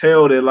you can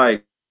tell that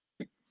like,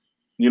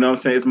 you know what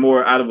I'm saying? It's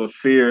more out of a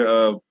fear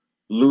of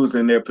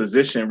losing their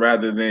position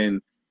rather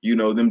than,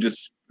 them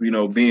just,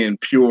 being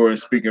pure and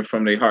speaking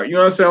from their heart. You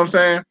know what I'm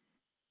saying?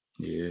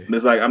 Yeah. But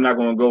it's like I'm not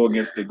going to go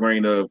against the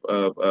grain of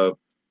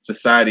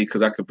society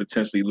because I could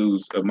potentially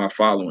lose my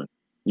following.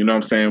 You know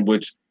what I'm saying?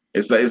 Which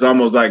it's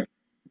almost like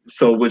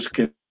which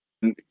can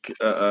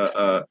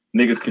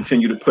niggas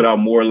continue to put out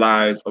more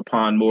lies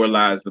upon more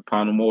lies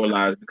upon more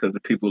lies because the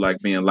people like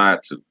being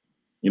lied to.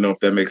 If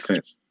that makes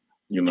sense.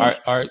 All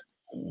right.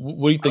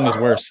 What do you think is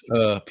worse?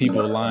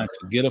 People lying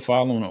to get a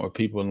following or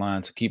people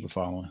lying to keep a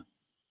following?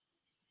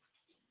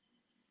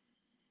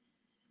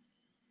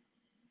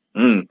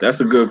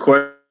 That's a good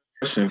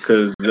question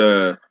because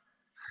I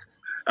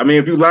mean,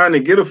 if you lying to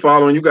get a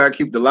following, you gotta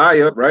keep the lie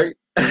up, right?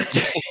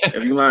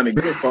 If you lying to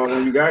get a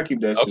following, you gotta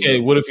keep that shit Okay,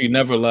 up. what if you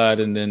never lied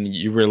and then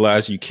you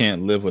realize you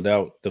can't live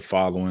without the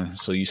following,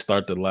 so you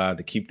start to lie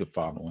to keep the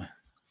following?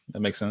 That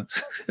makes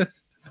sense.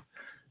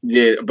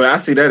 Yeah, but I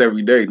see that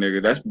every day,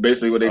 nigga. That's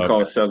basically what they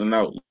call selling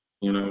out.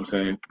 You know what I'm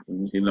saying?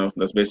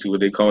 That's basically what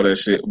they call that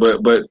shit.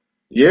 But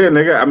yeah,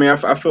 nigga. I mean,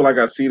 I feel like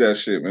I see that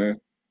shit, man,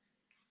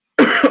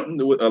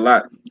 a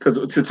lot. Because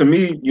to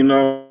me,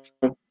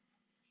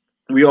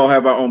 we all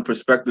have our own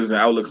perspectives and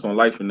outlooks on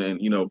life, and then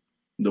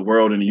the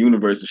world and the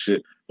universe and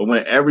shit. But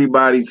when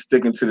everybody's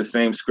sticking to the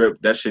same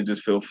script, that shit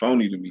just feel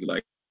phony to me.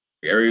 Like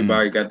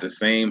everybody got the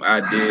same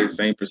idea,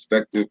 same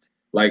perspective.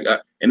 Like,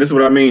 and this is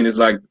what I mean. It's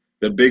like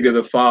the bigger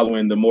the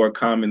following, the more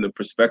common the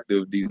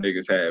perspective these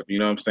niggas have. You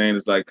know what I'm saying?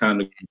 It's like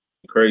kind of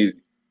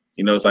crazy.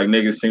 It's like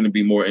niggas seem to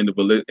be more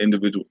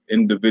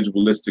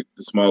individualistic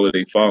the smaller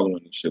they following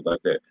and shit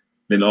like that.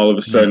 Then all of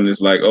a sudden it's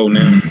like, oh,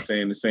 now you're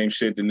saying the same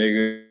shit the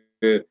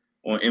nigga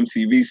on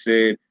MTV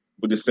said,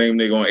 what the same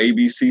nigga on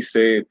ABC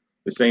said,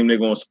 the same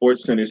nigga on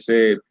Sports Center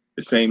said,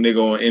 the same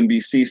nigga on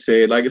NBC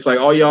said. Like it's like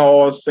all y'all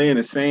all saying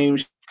the same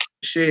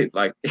shit.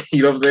 Like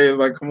you know what I'm saying? It's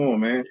like, come on,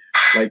 man.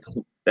 Like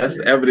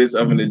that's evidence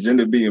of an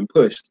agenda being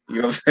pushed.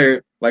 You know what I'm saying?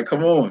 Like,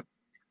 come on.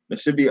 That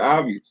should be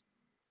obvious.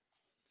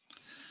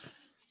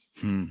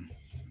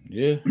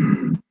 Yeah.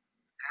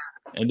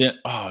 And then,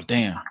 oh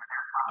damn.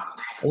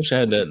 I wish I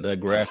had that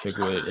graphic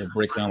where it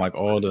breaks down like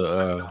all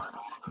the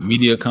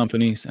media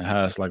companies and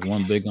how it's like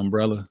one big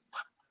umbrella.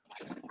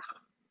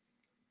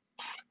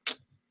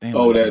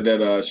 Damn,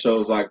 that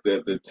shows like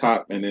the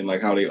top and then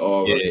like how they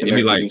all are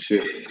connected like, and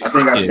shit. I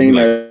think I seen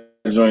that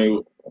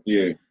joint.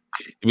 Yeah.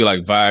 It'd be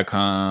like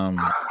Viacom,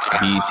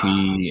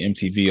 BT,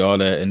 MTV, all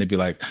that, and it'd be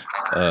like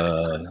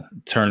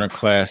Turner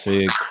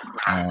Classic,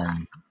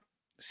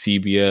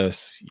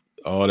 CBS,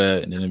 all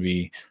that, and then it'd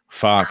be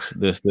Fox,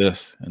 this,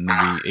 and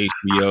then be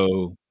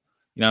HBO.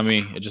 You know what I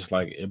mean? It just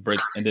like it break,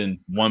 and then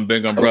one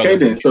big umbrella. Okay,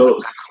 then so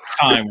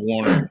Time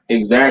Warner.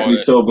 Exactly.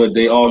 So, but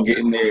they all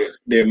getting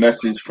their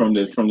message from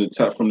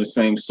the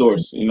same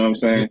source. You know what I'm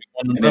saying?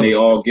 And then they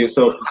all get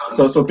so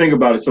think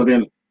about it. So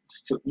then,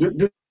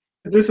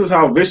 this is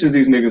how vicious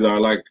these niggas are.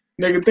 Like,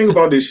 nigga, think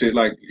about this shit.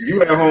 Like,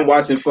 you at home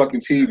watching fucking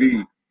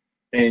TV,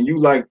 and you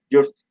like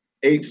your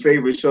 8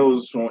 favorite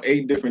shows from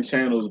 8 different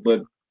channels,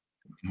 but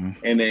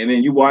and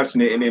then you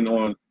watching it, and then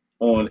on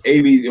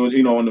AB,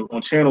 you know,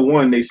 on channel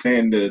 1 they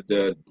saying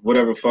the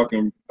whatever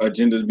fucking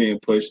agenda's being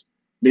pushed.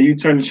 Then you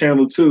turn to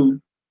channel 2,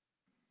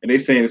 and they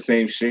saying the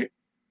same shit.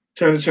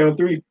 Turn to channel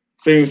 3,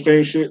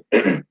 same shit.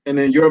 And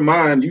in your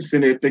mind, you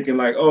sitting there thinking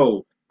like,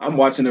 oh, I'm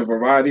watching a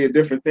variety of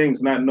different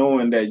things, not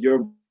knowing that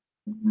your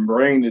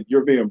brain, that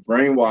you're being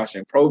brainwashed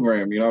and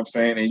programmed. You know what I'm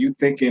saying? And you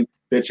thinking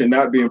that you're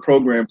not being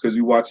programmed because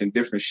you're watching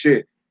different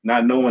shit,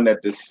 not knowing that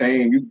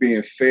you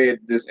being fed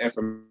this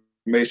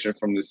information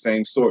from the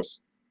same source.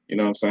 You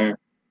know what I'm saying?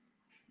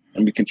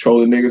 And be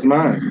controlling niggas'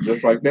 minds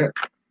just like that.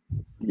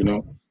 You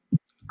know?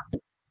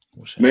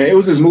 Man, it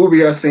was this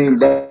movie I seen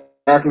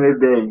back in the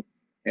day,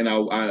 and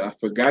I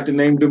forgot the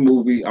name of the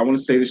movie. I want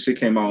to say this shit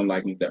came out in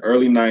like the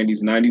early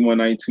 90s, 91,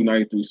 92,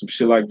 93, some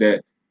shit like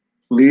that.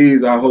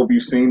 Please, I hope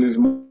you've seen this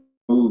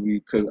movie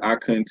because I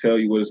couldn't tell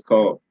you what it's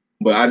called.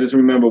 But I just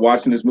remember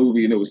watching this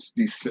movie, and it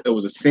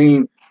was a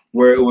scene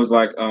where it was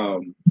like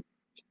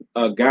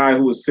a guy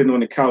who was sitting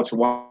on the couch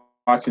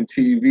watching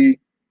TV,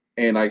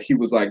 and like he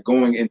was like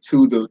going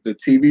into the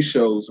TV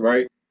shows,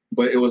 right?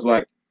 But it was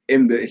like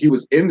he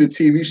was in the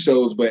TV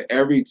shows, but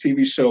every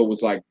TV show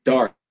was like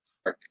dark,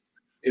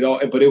 you know.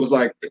 But it was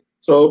like,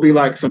 so it'd be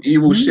like some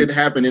evil shit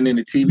happening in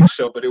the TV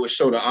show, but it would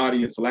show the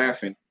audience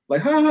laughing,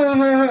 like ha ha ha,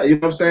 ha, you know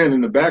what I'm saying, in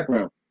the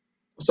background.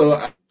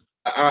 So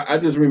I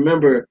just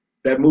remember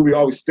that movie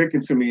always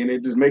sticking to me, and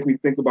it just make me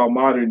think about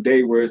modern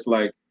day, where it's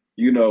like,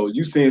 you know,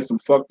 you seeing some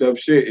fucked up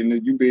shit, and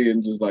then you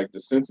being just like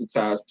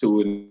desensitized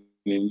to it,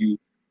 and you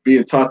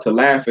being taught to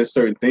laugh at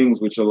certain things,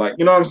 which are like,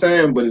 you know what I'm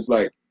saying? But it's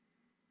like,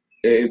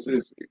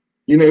 it's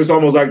you know, it's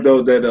almost like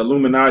that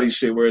Illuminati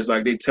shit, where it's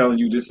like they telling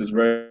you this is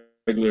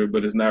regular,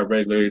 but it's not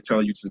regular. They're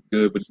telling you this is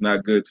good, but it's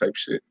not good type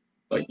shit.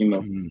 Like, you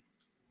know,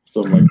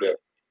 something like that.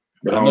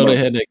 But I know they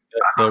had that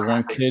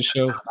one kid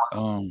show.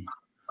 You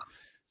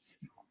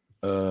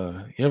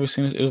ever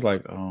seen it? It was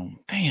like,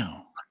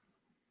 damn,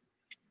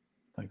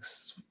 like,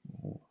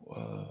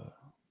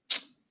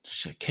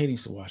 shit. Katie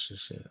used to watch this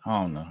shit.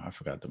 I don't know. I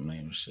forgot the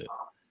name of shit.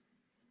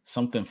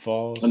 Something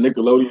Falls. A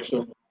Nickelodeon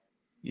show.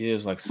 Yeah, it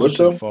was like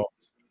something Falls.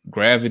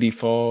 Gravity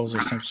Falls or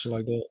some shit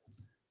like that.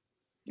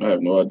 I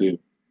have no idea.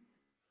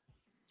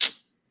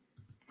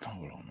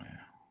 Hold on, man.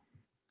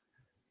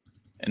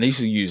 And they used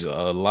to use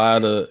a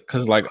lot of,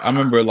 because like I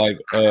remember like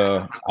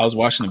I was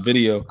watching a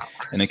video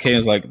and the kid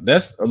was like,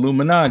 that's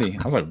Illuminati.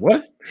 I was like,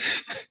 what?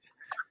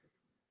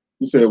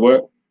 You said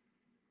what?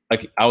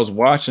 Like I was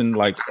watching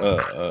like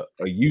a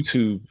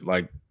YouTube,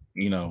 like,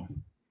 you know,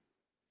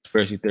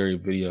 conspiracy theory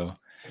video,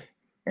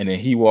 and then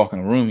he walk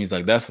in the room, he's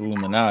like, that's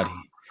Illuminati.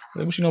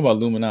 Like, what you know about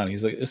Illuminati?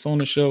 He's like, it's on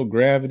the show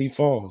Gravity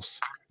Falls.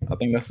 I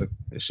think that's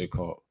this shit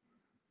called.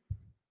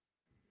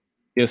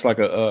 It's like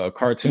a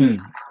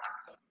cartoon.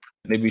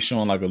 They be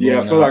showing like Illuminati.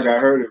 Yeah, I feel like I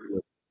heard it.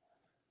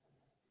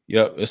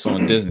 Yep, it's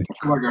on Disney. I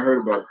feel like I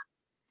heard about it.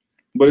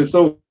 But it's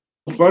so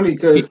funny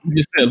because you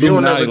just said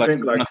Illuminati, like,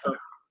 think like something.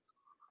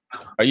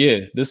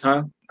 Yeah, this.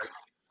 Huh?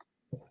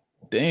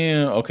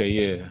 Damn. Okay,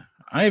 yeah.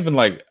 I even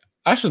like.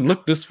 I should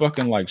look this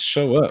fucking like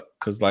show up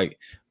because like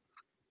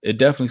it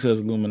definitely says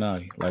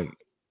Illuminati like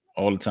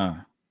all the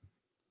time.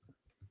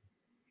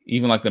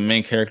 Even like the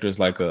main character is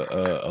like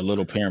a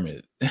little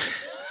pyramid.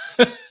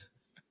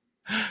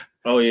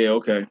 Oh yeah,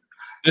 okay.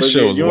 This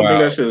show is wild. You don't think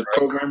that shit is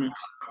programming?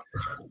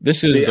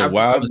 This is the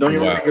wild. Don't you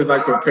think it's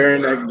like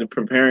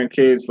preparing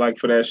kids like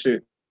for that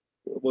shit?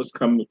 What's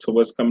coming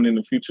in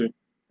the future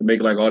to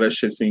make like all that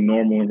shit seem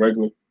normal and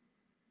regular?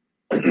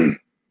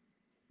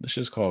 This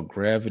shit's called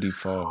Gravity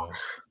Falls,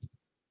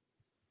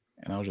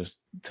 and I was just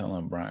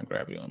telling Brian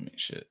Gravity on me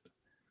shit.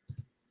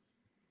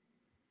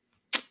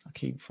 I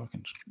keep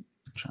fucking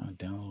trying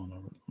to download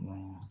the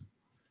wrong.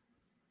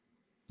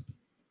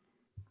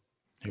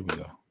 Here we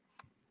go.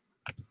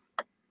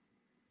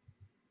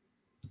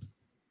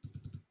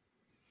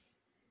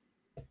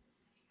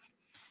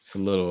 It's a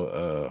little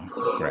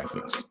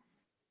graphics.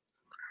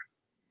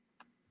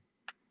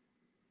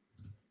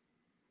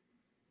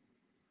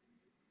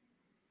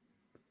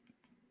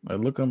 Like,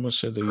 look how much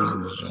shit they're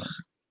using this joint.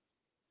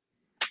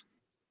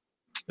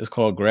 It's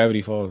called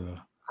Gravity Falls.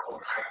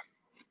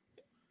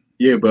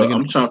 Yeah, but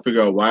I'm trying to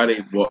figure out why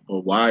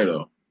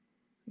though.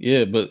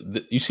 Yeah, but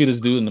you see this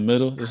dude in the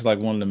middle? It's like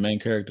one of the main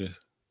characters.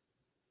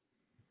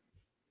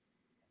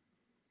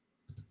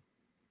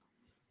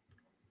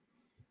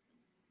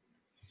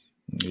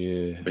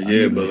 Yeah.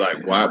 But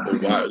like why?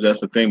 But why?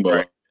 That's the thing,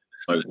 bro.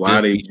 Like why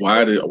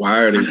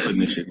are they putting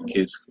this shit in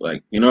kids?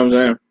 Like, you know what I'm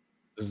saying?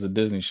 This is a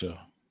Disney show.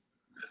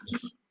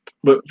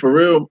 But for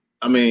real,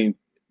 I mean,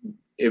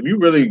 if you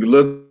really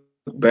look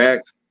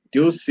back,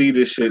 you'll see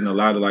this shit in a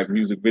lot of like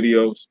music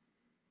videos.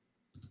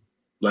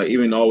 Like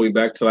even all the way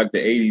back to like the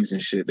 '80s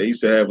and shit. They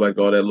used to have like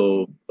all that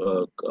little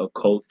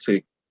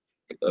occultic,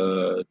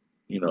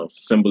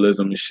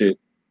 symbolism and shit,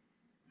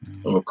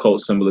 or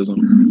occult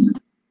symbolism.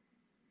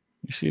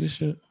 You see this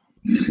shit?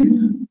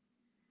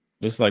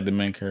 It's like the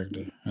main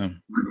character,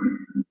 him,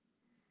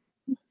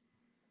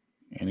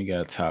 and he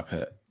got a top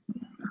hat.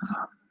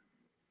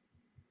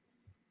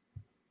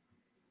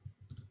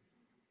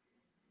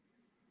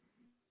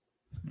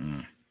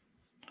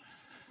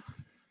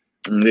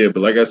 Yeah, but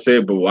like I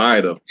said, but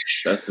why though?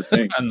 That's the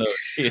thing. I know.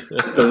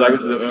 Because like,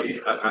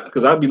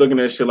 because I'd be looking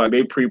at shit like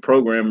they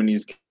pre-programming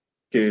these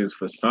kids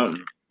for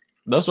something.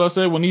 That's what I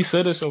said when he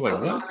said this. I was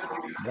like, "What?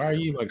 Why are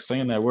you like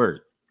saying that word?"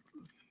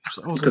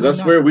 Because I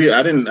swear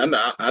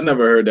I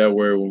never heard that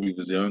word when we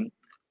was young.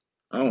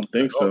 I don't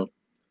think so.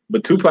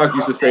 But Tupac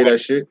used to say that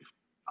shit.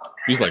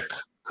 He's like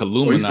Or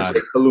he used to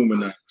say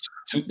Illuminati.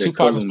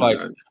 Tupac is like,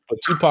 but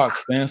Tupac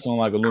stance on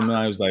like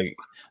Illuminati was like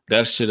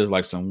that shit is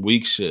like some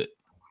weak shit.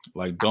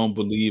 Like, don't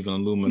believe in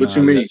Illuminati. What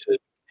you mean?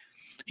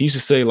 He used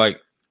to say like,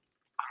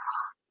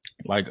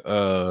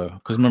 because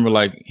remember,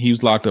 like he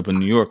was locked up in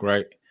New York,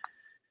 right?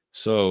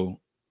 So,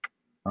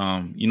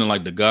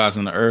 like the gods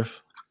on the earth,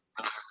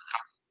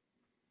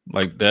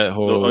 like that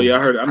whole. Oh yeah, I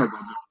heard. I know.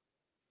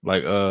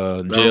 Like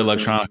Jay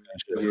Electronica,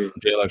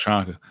 Jay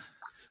Electronica.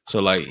 So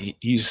like he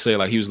used to say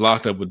like he was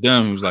locked up with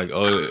them. He was like,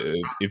 oh,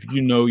 if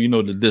you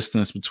know the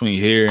distance between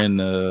here and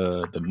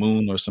the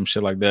moon or some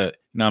shit like that.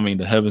 You know what I mean?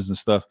 The heavens and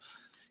stuff.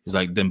 He's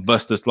like, then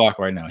bust this lock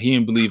right now. He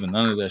didn't believe in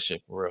none of that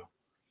shit for real.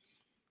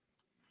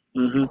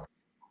 Mm-hmm.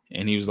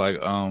 And he was like,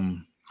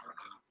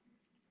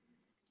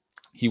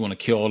 he want to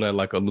kill all that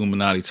like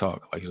Illuminati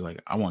talk. Like he's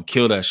like, I want to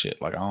kill that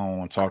shit. Like I don't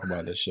want to talk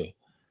about this shit.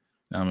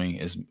 You know what I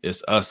mean?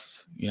 It's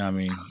us. You know what I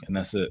mean? And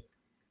that's it.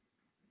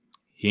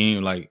 He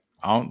ain't like.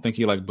 I don't think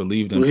he like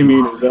believed in. What do you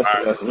mean it's us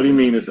and us? What do you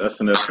mean it's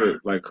us and us?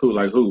 Like who?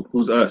 Like who?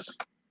 Who's us?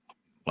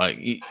 Like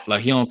he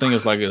don't think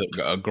it's like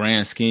a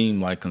grand scheme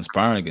like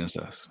conspiring against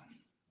us.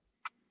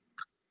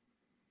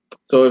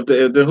 So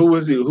if who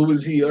was he? Who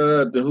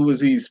was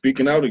he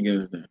speaking out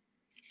against then?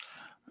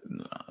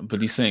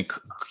 But he's saying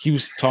he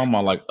was talking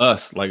about like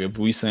us. Like if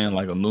we saying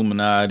like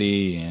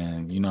Illuminati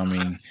and you know what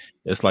I mean,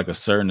 it's like a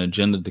certain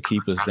agenda to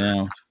keep us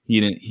down.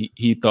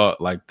 He thought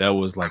like that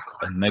was like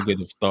a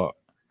negative thought.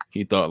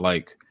 He thought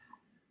like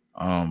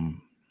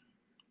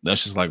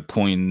that's just like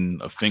pointing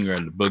a finger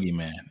at the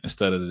boogeyman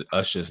instead of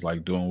us just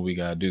like doing what we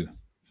gotta do.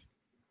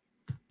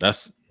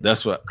 That's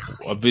what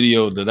a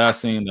video that I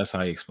seen. That's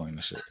how he explained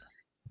the shit.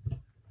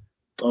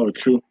 Oh,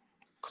 true.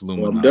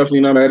 Well, I'm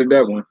definitely not mad at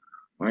that one.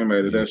 I ain't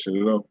mad at that shit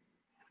at all.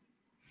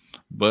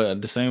 But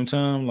at the same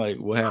time, like,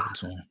 what happened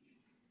to him?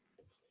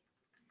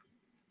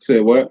 Say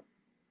what?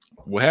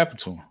 What happened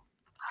to him?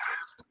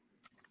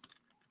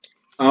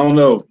 I don't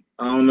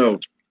know.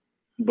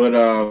 But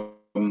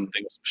think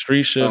some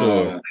street shit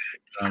or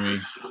I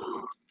mean,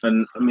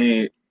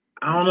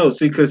 I don't know.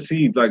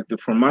 See, like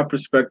from my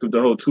perspective,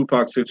 the whole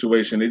Tupac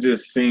situation, it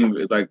just seemed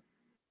like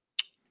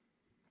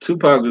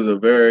Tupac was a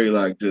very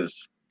like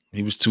just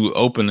he was too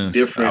open and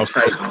different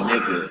type of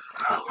niggas.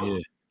 Yeah.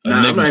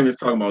 Nah, I'm not even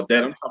talking about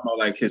that. I'm talking about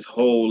like his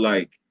whole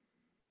like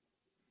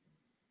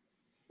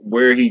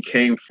where he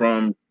came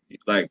from.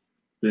 Like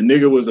the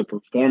nigga was a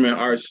performing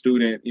arts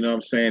student. You know what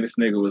I'm saying? This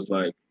nigga was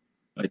like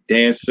a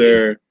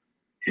dancer.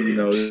 You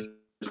know, this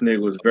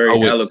nigga was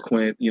very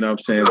eloquent. You know what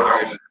I'm saying?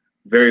 Very,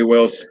 very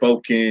well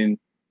spoken.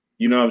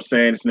 You know what I'm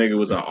saying? This nigga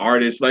was an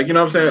artist. Like, you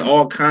know what I'm saying?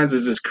 All kinds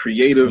of just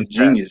creative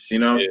genius. You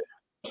know what I'm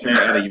saying?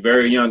 At a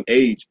very young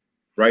age,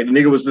 right? The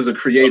nigga was just a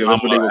creative.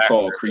 That's what they would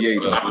call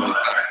creative.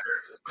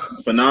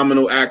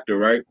 Phenomenal actor,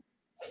 right?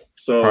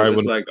 So probably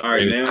it's like, all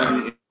right,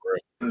 now he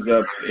ends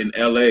up in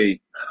LA.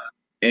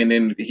 And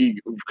then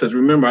because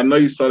remember, I know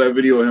you saw that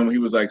video of him when he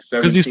was like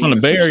 17. Because he's from the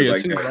Bay Area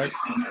too, right?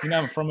 He's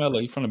not from LA.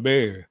 He's from the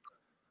Bay Area.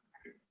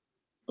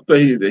 I thought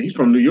he's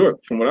from New York,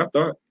 from what I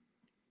thought.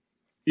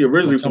 He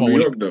originally from New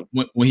York, though.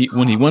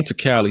 When he went to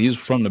Cali, he was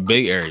from the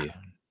Bay Area,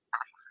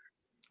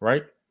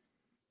 right?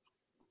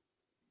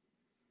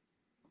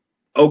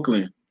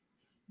 Oakland.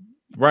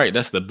 Right,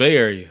 that's the Bay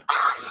Area.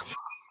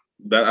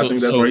 I think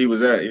that's where he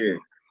was at, yeah.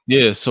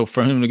 Yeah, so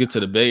for him to get to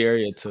the Bay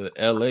Area to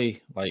LA,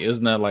 like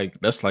isn't that like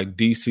that's like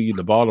DC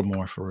to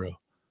Baltimore for real?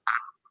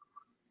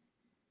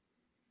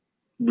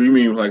 What do you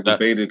mean like the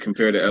Bay to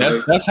compare to LA?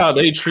 That's how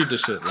they treat the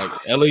shit. Like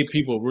LA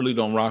people really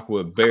don't rock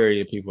with Bay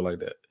Area people like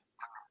that.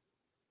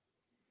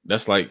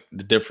 That's like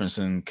the difference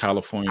in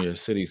California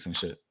cities and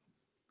shit.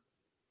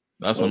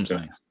 That's what I'm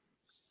saying.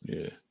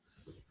 Yeah.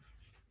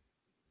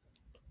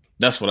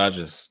 That's what I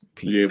just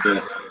peeped.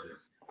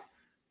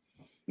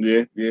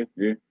 Yeah,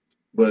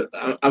 But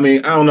I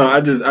mean, I don't know. I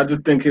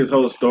just think his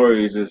whole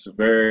story is just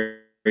very,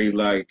 very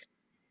like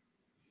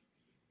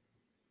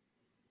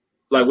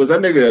was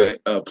that nigga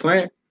a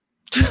plant?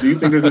 Do you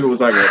think this nigga was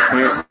like a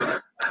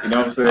plant? You know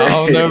what I'm saying?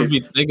 I'll never be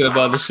thinking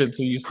about this shit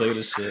till you say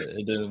the shit,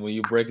 and then when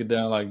you break it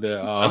down like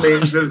that, I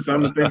mean, it's just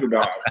something to think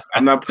about.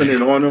 I'm not putting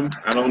it on him.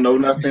 I don't know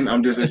nothing.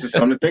 It's just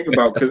something to think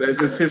about because it's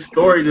just his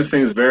story just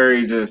seems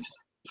very just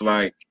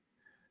like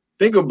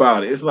think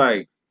about it. It's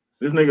like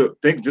this nigga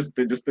just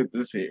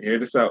this hear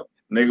this out.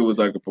 Nigga was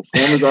like a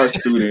performance art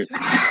student,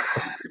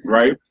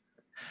 right?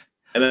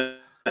 And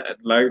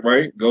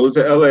right goes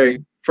to LA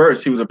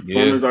first. He was a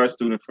performance art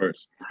student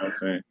first. You know what I'm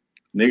saying?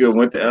 Nigga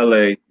went to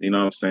LA. You know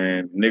what I'm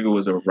saying? Nigga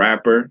was a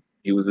rapper.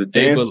 He was a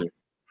dancer.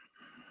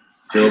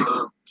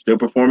 Still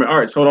performing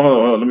arts. Hold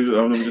on. Let me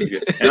just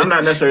get. And I'm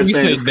not necessarily you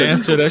saying say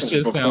dancer. That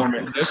shit sounds.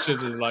 That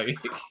shit is like.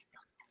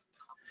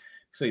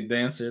 Say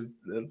dancer.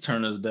 It'll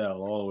turn us down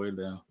all the way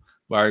down.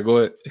 All right, go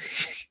ahead.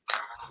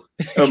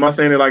 Am I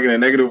saying it like in a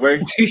negative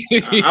way?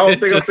 I don't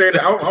think I'm saying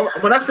that.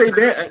 When I say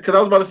that, because I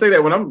was about to say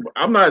that when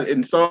I'm not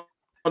insulting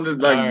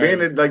like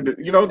being it like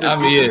you know. I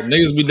mean,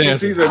 niggas be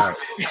dancing. He's an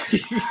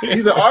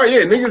art.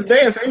 Yeah, niggas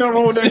dance. Ain't nothing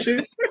wrong with that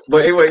shit.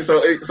 But anyway,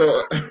 so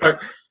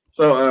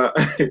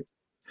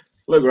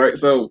look, right.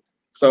 So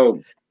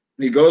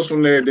he goes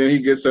from there. Then he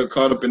gets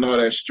caught up in all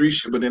that street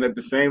shit. But then at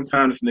the same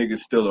time, this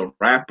nigga's still a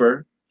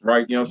rapper,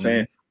 right? You know what I'm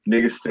saying?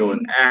 Nigga's still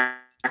an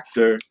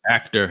actor.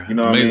 You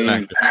know amazing what I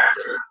mean?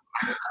 actor.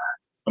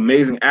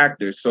 Amazing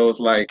actor. So it's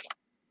like,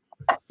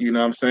 you know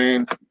what I'm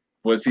saying?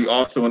 Was he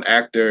also an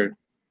actor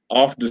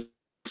off the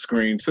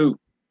screen too?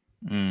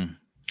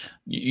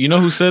 You know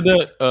who said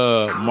that?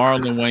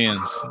 Marlon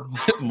Wayans.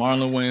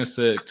 Marlon Wayans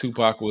said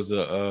Tupac was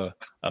a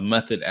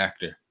method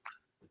actor.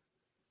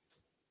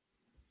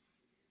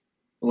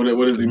 What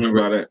does he mean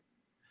by that?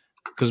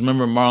 Because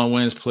remember Marlon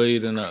Wayans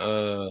played in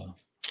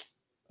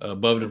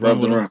Above the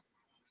Rim.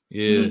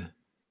 Yeah.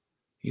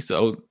 He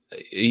said,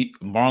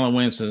 Marlon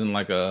Wayans was in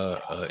like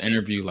a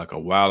interview like a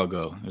while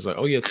ago. He was like,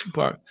 "Oh yeah,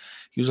 Tupac."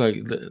 He was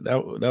like,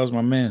 "That was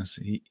my man.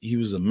 He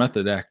was a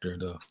method actor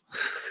though."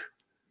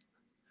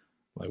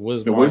 Like,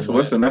 what's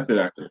a method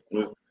actor?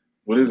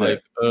 What is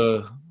like,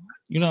 that?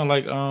 You know,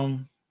 like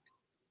how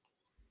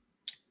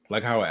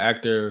an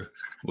actor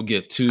will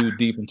get too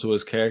deep into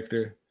his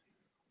character.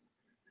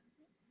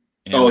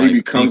 And he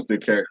becomes the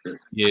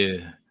character.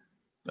 Yeah,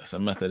 that's a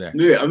method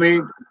actor. Yeah, I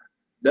mean,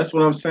 that's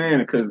what I'm saying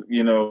because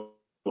you know,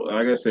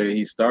 like I said,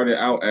 he started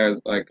out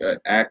as like an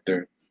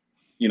actor.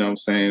 You know what I'm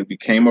saying?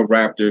 Became a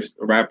rapper,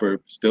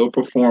 still a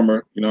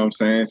performer. You know what I'm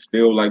saying?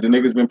 Still like the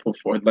nigga's been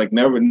performing. Like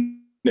never.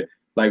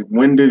 Like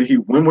when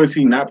was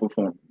he not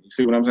performing? You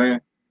see what I'm saying?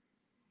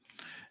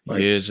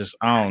 Like, yeah, it's just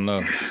I don't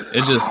know.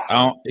 It's just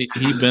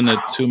he been to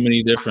too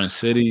many different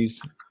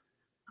cities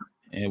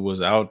and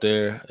was out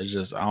there. It's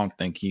just I don't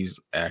think he's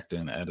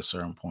acting at a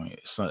certain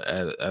point. So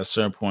at a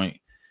certain point,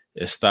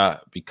 it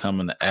stopped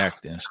becoming the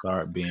act and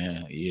start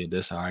being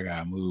this how I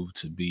got moved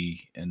to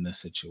be in this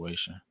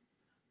situation.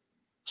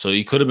 So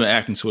he could have been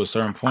acting to a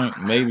certain point,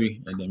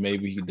 maybe, and then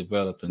maybe he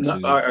developed into.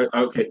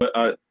 Okay, but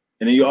and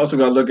then you also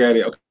got to look at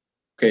it.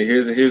 Okay,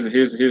 here's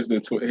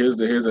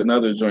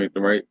another joint,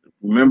 right?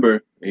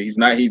 Remember, he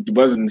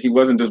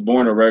wasn't just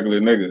born a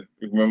regular nigga.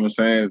 You remember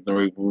saying,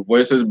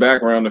 where's his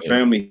background, the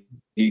family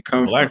he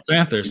comes from? Black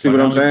Panthers. You see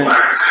what I'm saying?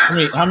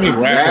 How many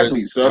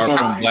rappers are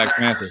from Black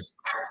Panthers?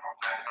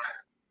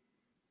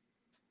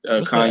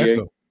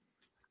 Kanye.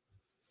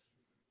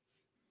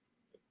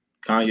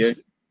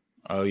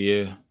 Oh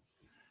yeah.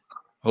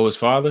 Oh, his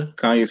father?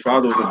 Kanye's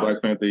father was a Black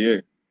Panther,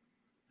 yeah.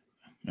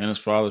 And his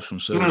father's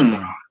from Silver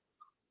Spring.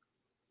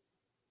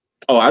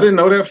 Oh, I didn't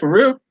know that for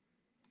real.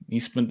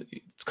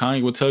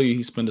 Kanye will tell you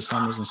he spent the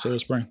summers in Silver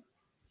Spring.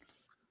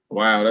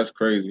 Wow, that's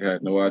crazy. I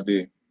had no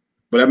idea.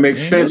 But that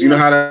makes sense. You know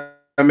how that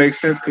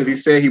makes sense? Because he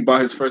said he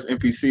bought his first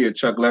MPC at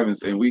Chuck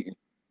Levin's in Wheaton.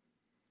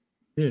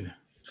 Yeah.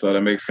 So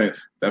that makes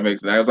sense. I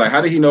was like, how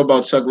did he know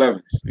about Chuck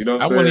Levin's? You know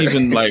what I'm saying?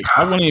 I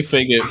wouldn't even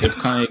figure if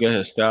Kanye got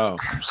his style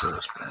from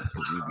Silver Spring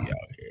because we'd be out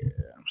here.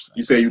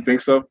 You say you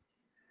think so?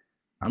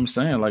 I'm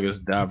saying like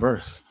it's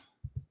diverse.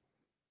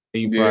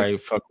 You probably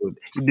fuck with.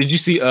 Did you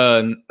see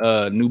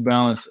New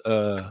Balance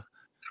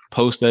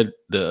post that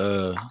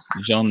the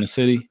Joan in the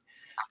City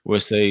where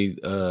say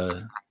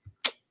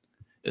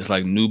it's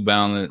like New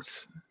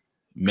Balance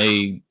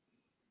made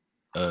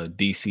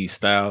DC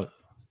style?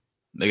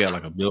 They got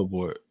like a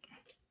billboard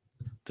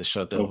to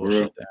shut that whole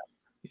shit down.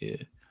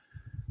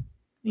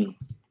 Yeah.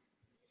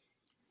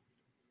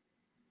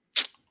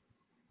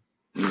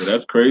 Yeah,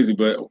 that's crazy.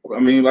 But I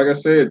mean, like I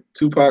said,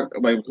 Tupac,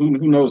 like who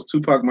knows?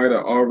 Tupac might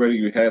have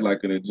already had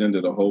like an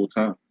agenda the whole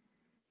time.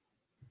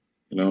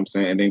 You know what I'm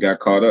saying? And then got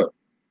caught up.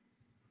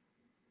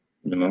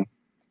 You know,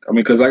 I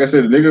mean, because like I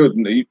said, the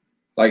nigga,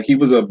 he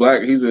was a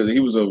black. He was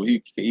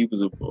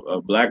a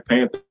Black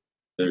Panther.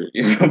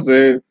 You know what I'm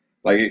saying?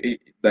 Like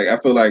I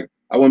feel like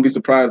I wouldn't be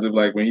surprised if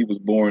like when he was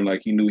born,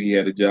 like he knew he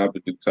had a job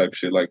to do type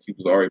shit. Like he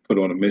was already put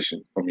on a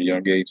mission from a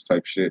young age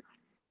type shit.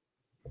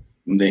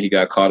 And then he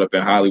got caught up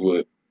in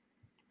Hollywood.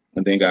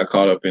 And then got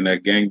caught up in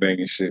that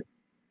gangbanging shit.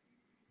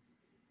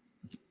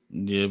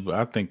 Yeah, but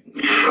I think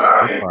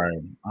I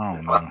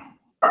don't know.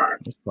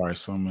 There's probably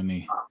so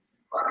many.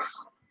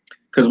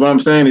 Because what I'm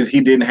saying is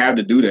he didn't have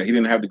to do that. He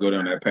didn't have to go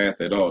down that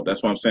path at all.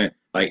 That's what I'm saying.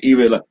 Like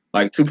even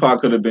like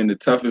Tupac could have been the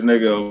toughest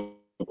nigga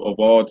of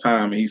all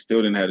time, and he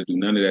still didn't have to do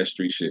none of that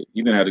street shit.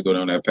 He didn't have to go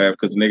down that path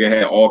because the nigga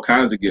had all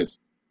kinds of gifts.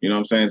 You know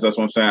what I'm saying? So that's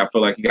what I'm saying. I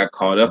feel like he got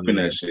caught up in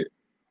that shit.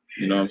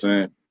 You know what I'm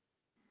saying?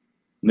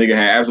 Nigga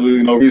had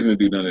absolutely no reason to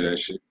do none of that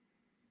shit.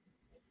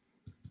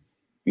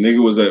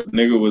 Nigga was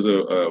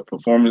a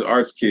performance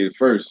arts kid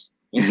first.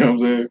 You know what I'm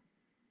saying?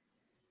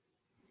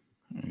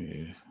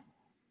 Yeah.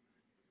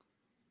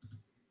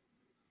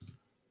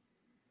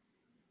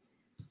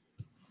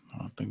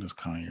 I think that's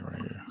Kanye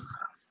right here.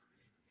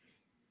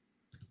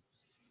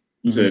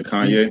 You said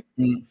Kanye?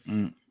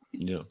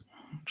 Yep.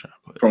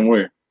 From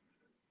where?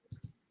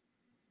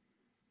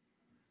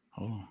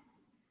 Hold on.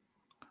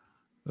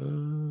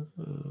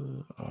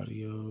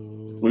 Audio.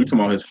 What are you talking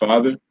about? His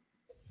father?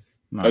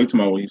 Nah. Are you talking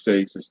about when you say he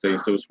used to stay in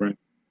Silver Spring?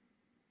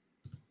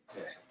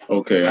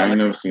 Okay, I ain't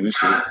never seen this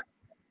shit.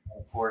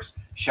 Of course,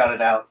 shout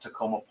it out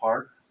Tacoma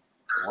Park,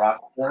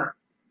 Rockville,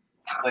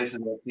 places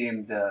that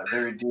seemed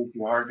very dear to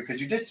your heart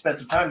because you did spend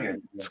some time here.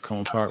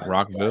 Tacoma Park,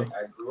 Rockville.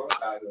 I grew up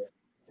out here.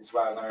 This is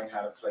where I learned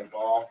how to play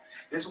ball.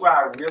 This is where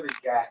I really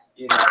got,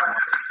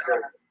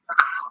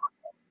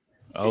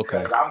 Okay.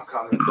 Because I'm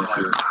coming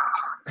from.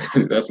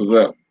 That's what's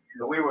up.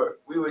 We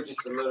were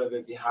just a little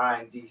bit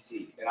behind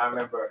DC, and I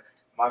remember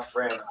my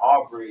friend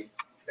Aubrey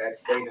that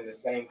stayed in the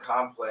same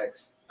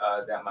complex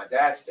that my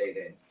dad stayed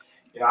in.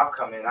 I'm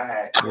coming. I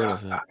had,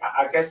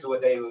 I guess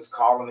what they was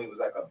calling me was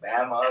like a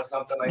Bama or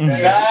something like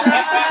that.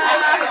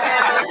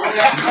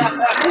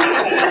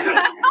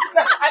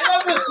 I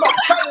love this song.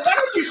 Why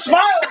don't you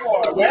smile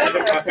more, man?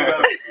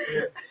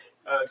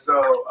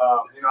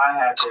 I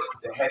had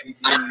the heavy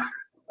D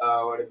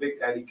or the Big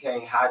Daddy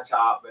Kane high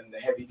top and the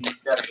heavy D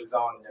steppers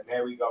on and the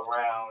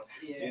merry-go-round,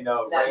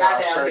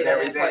 rayon shirt and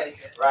everything.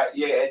 Right,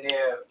 yeah, and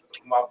then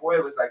my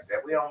boy was like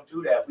that. We don't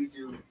do that. We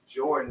do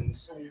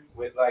Jordans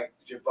with like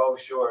Jabot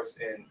shorts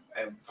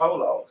and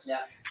polos.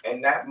 Yeah.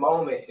 And that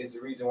moment is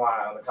the reason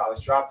why on the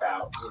college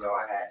dropout,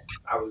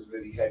 I was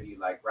really heavy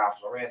like Ralph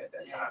Lauren at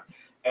that time.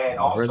 And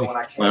also when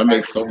I came that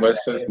makes so much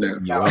sense now.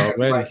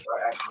 Everybody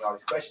started asking me all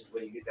these questions.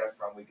 Where you get that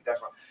from?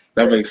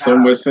 That makes so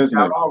much sense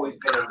now. I've always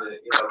been in the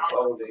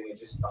clothing and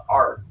just the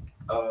art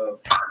of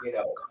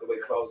the way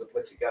clothes are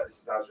put together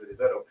since I was really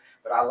little.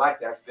 But I like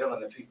that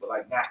feeling of people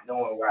like not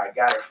knowing where I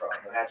got it from,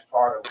 and that's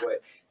part of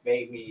what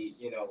made me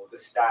the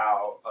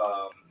style.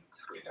 I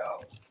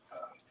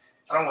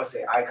don't want to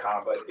say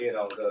icon, but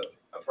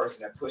a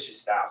person that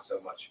pushes style so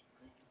much.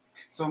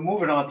 So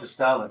moving on to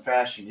style and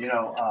fashion,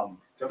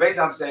 So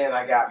basically, I'm saying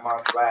I got my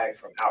swag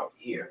from out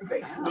here,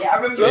 basically. Yeah, I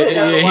remember.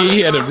 Yeah, he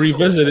had to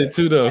revisit it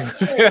too, though.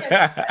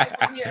 That's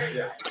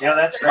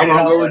great.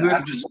 How long ago was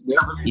this?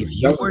 If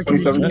you work in a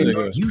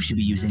team, you should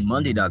be using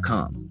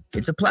Monday.com.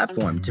 It's a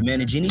platform to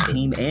manage any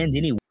team and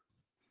any.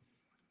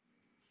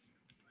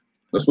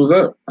 That's what's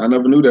up. I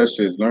never knew that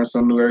shit. Learn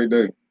something new every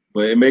day.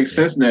 But it makes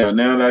sense now.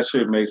 Now that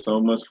shit makes so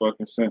much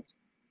fucking sense.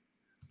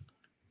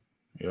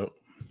 Yep.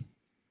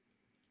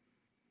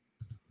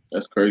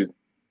 That's crazy.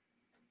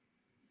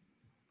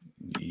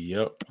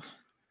 Yep.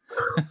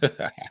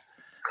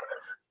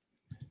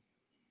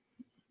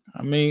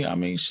 I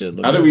mean, shit.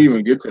 How did we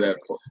even get to that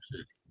point?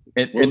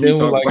 And then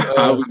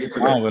how we get to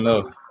that? I don't even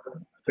know. I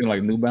think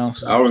like New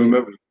Balance. I don't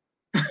remember.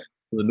 Was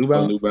it New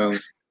Balance? New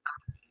Balance.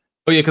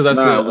 Oh yeah, because I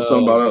said it was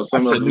something about else. I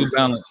said New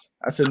Balance.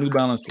 I said New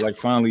Balance like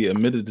finally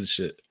admitted the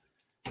shit.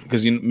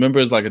 Because you remember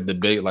it's like a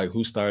debate like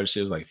who started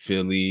shit, it was like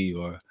Philly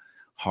or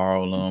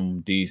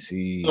Harlem,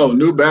 DC. Oh,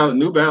 New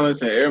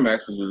Balance and Air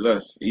Maxes was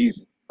us.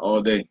 Easy.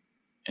 All day.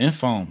 And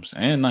foams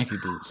and Nike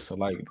boots. So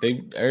like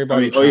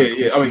everybody. I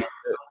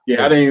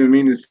didn't even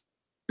mean to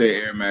say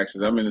Air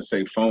Maxes. I meant to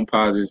say foam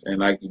posits and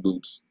Nike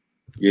boots.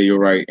 Yeah, you're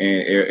right.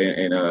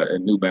 And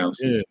and New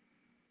Balances. Yeah.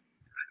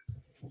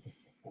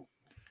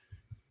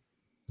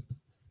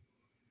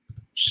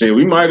 Shit,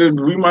 we might have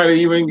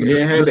even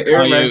had the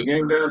Air Max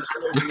game down.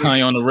 This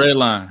Kanye on the red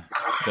line.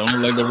 Don't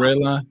look like the red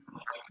line.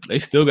 They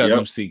still got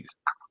them seats.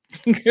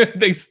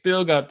 They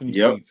still got them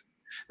seats.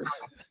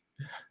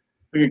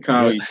 Look at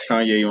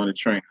Kanye on the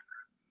train.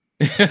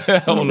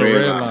 on the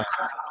red line.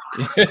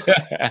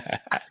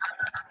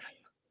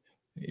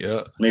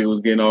 Yep. Nigga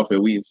was getting off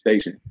at Wheaton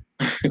Station.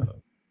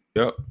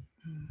 Yep.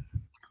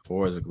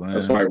 Forest Glen.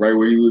 That's right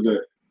where he was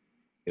at.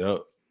 Yep.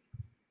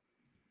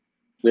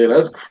 Yeah,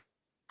 that's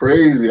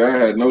crazy. I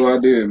had no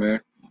idea, man.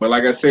 But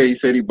like I said, he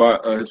said he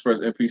bought his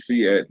first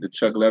NPC at the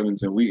Chuck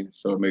Levins in Wheaton,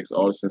 so it makes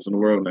all the sense in the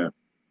world now.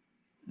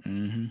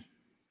 Mm-hmm.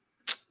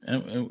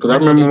 Because I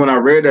remember when I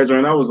read that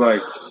joint, I was like,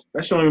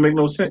 that shit don't even make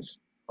no sense.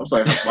 I was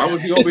like, why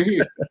was he over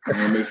here? That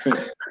don't make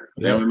sense.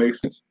 That don't make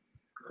sense.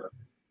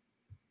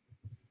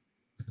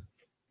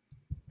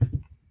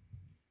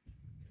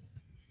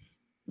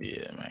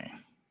 Yeah,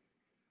 man.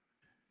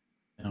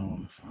 I don't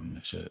want to find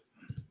that shit.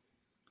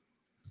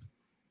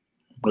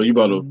 Oh, you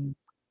about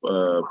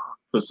to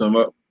put some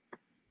up?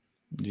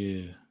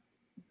 Yeah.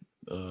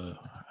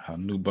 How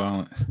New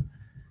Balance.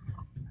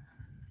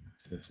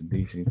 It's a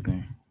DC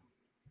thing.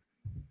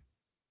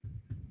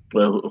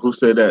 Well, who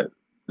said that?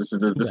 This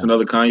is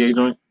another Kanye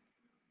joint?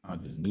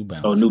 New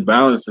Balance. Oh, New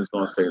Balance is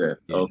gonna say that.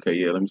 Yeah. Okay,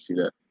 yeah, let me see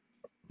that.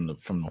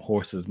 From the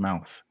horse's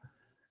mouth.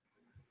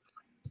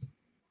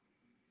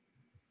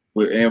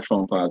 And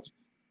phone pods.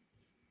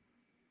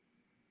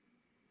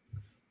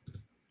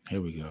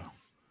 Here we go.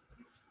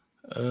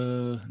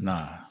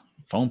 Nah.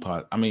 Phone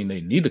pod. I mean, they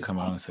need to come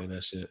out and say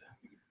that shit.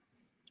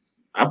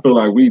 I feel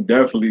like we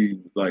definitely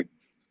like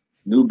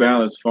New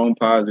Balance, phone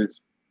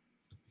posits,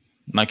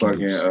 Nike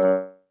boots.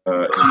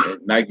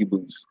 And Nike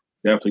boots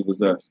definitely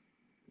was us,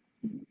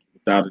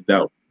 without a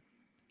doubt.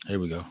 Here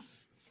we go.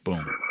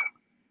 Boom.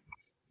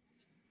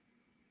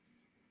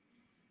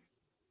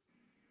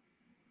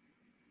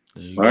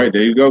 All right,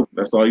 there you go.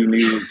 That's all you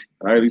need.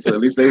 All right, at least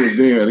they was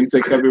there. At least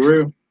they kept it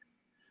real.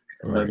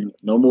 Right.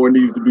 No more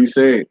needs to be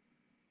said.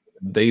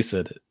 They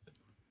said it.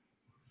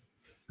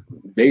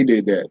 They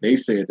did that. They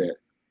said that.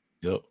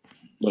 Yep.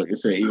 Look, it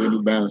said even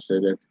New Balance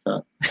said that at the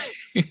top.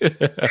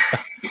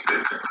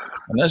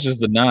 And that's just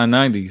the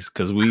 990s,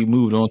 because we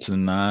moved on to the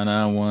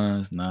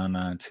 991s,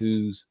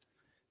 992s.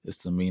 There's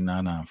some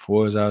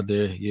 994s out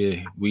there.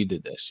 Yeah, we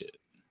did that shit.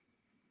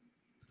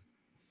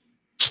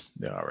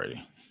 Yeah,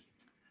 already.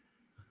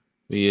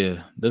 But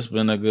yeah, this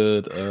been a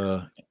good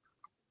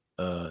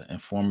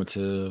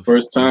informative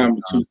first time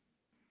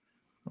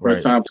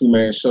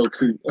two-man show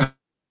too.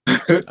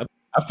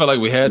 I felt like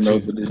we had to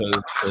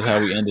because that's how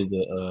we ended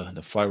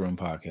the Flight Room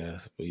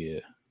podcast. But yeah,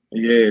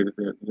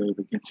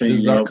 the continue.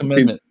 This is our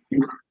commitment.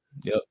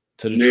 Yep,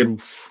 to the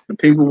truth. The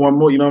people want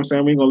more. You know what I'm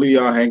saying? We ain't gonna leave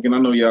y'all hanging. I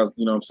know y'all.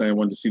 You know what I'm saying?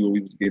 Wanted to see what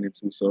we was getting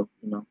into. So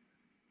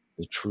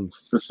the truth.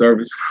 It's a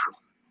service.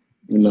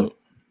 Yep.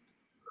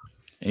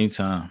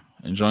 Anytime.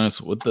 And join us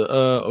with the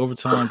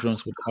Overtime. Join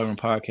us with the Flight Room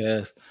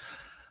podcast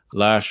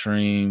live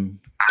stream.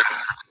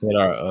 Hit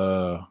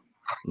our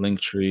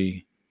link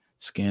tree.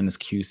 Scan this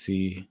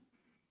QC.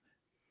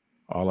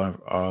 All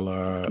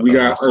our we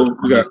got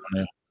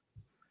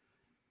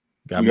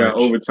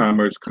Overtime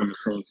merch coming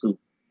soon too.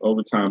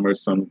 Overtime merch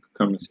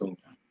coming soon.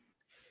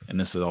 And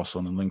this is also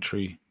on the link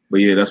tree.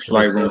 But yeah, that's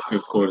Flight Room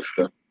 5th quarter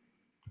stuff.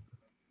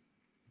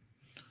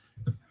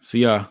 See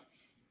y'all.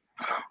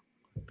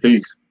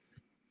 Peace.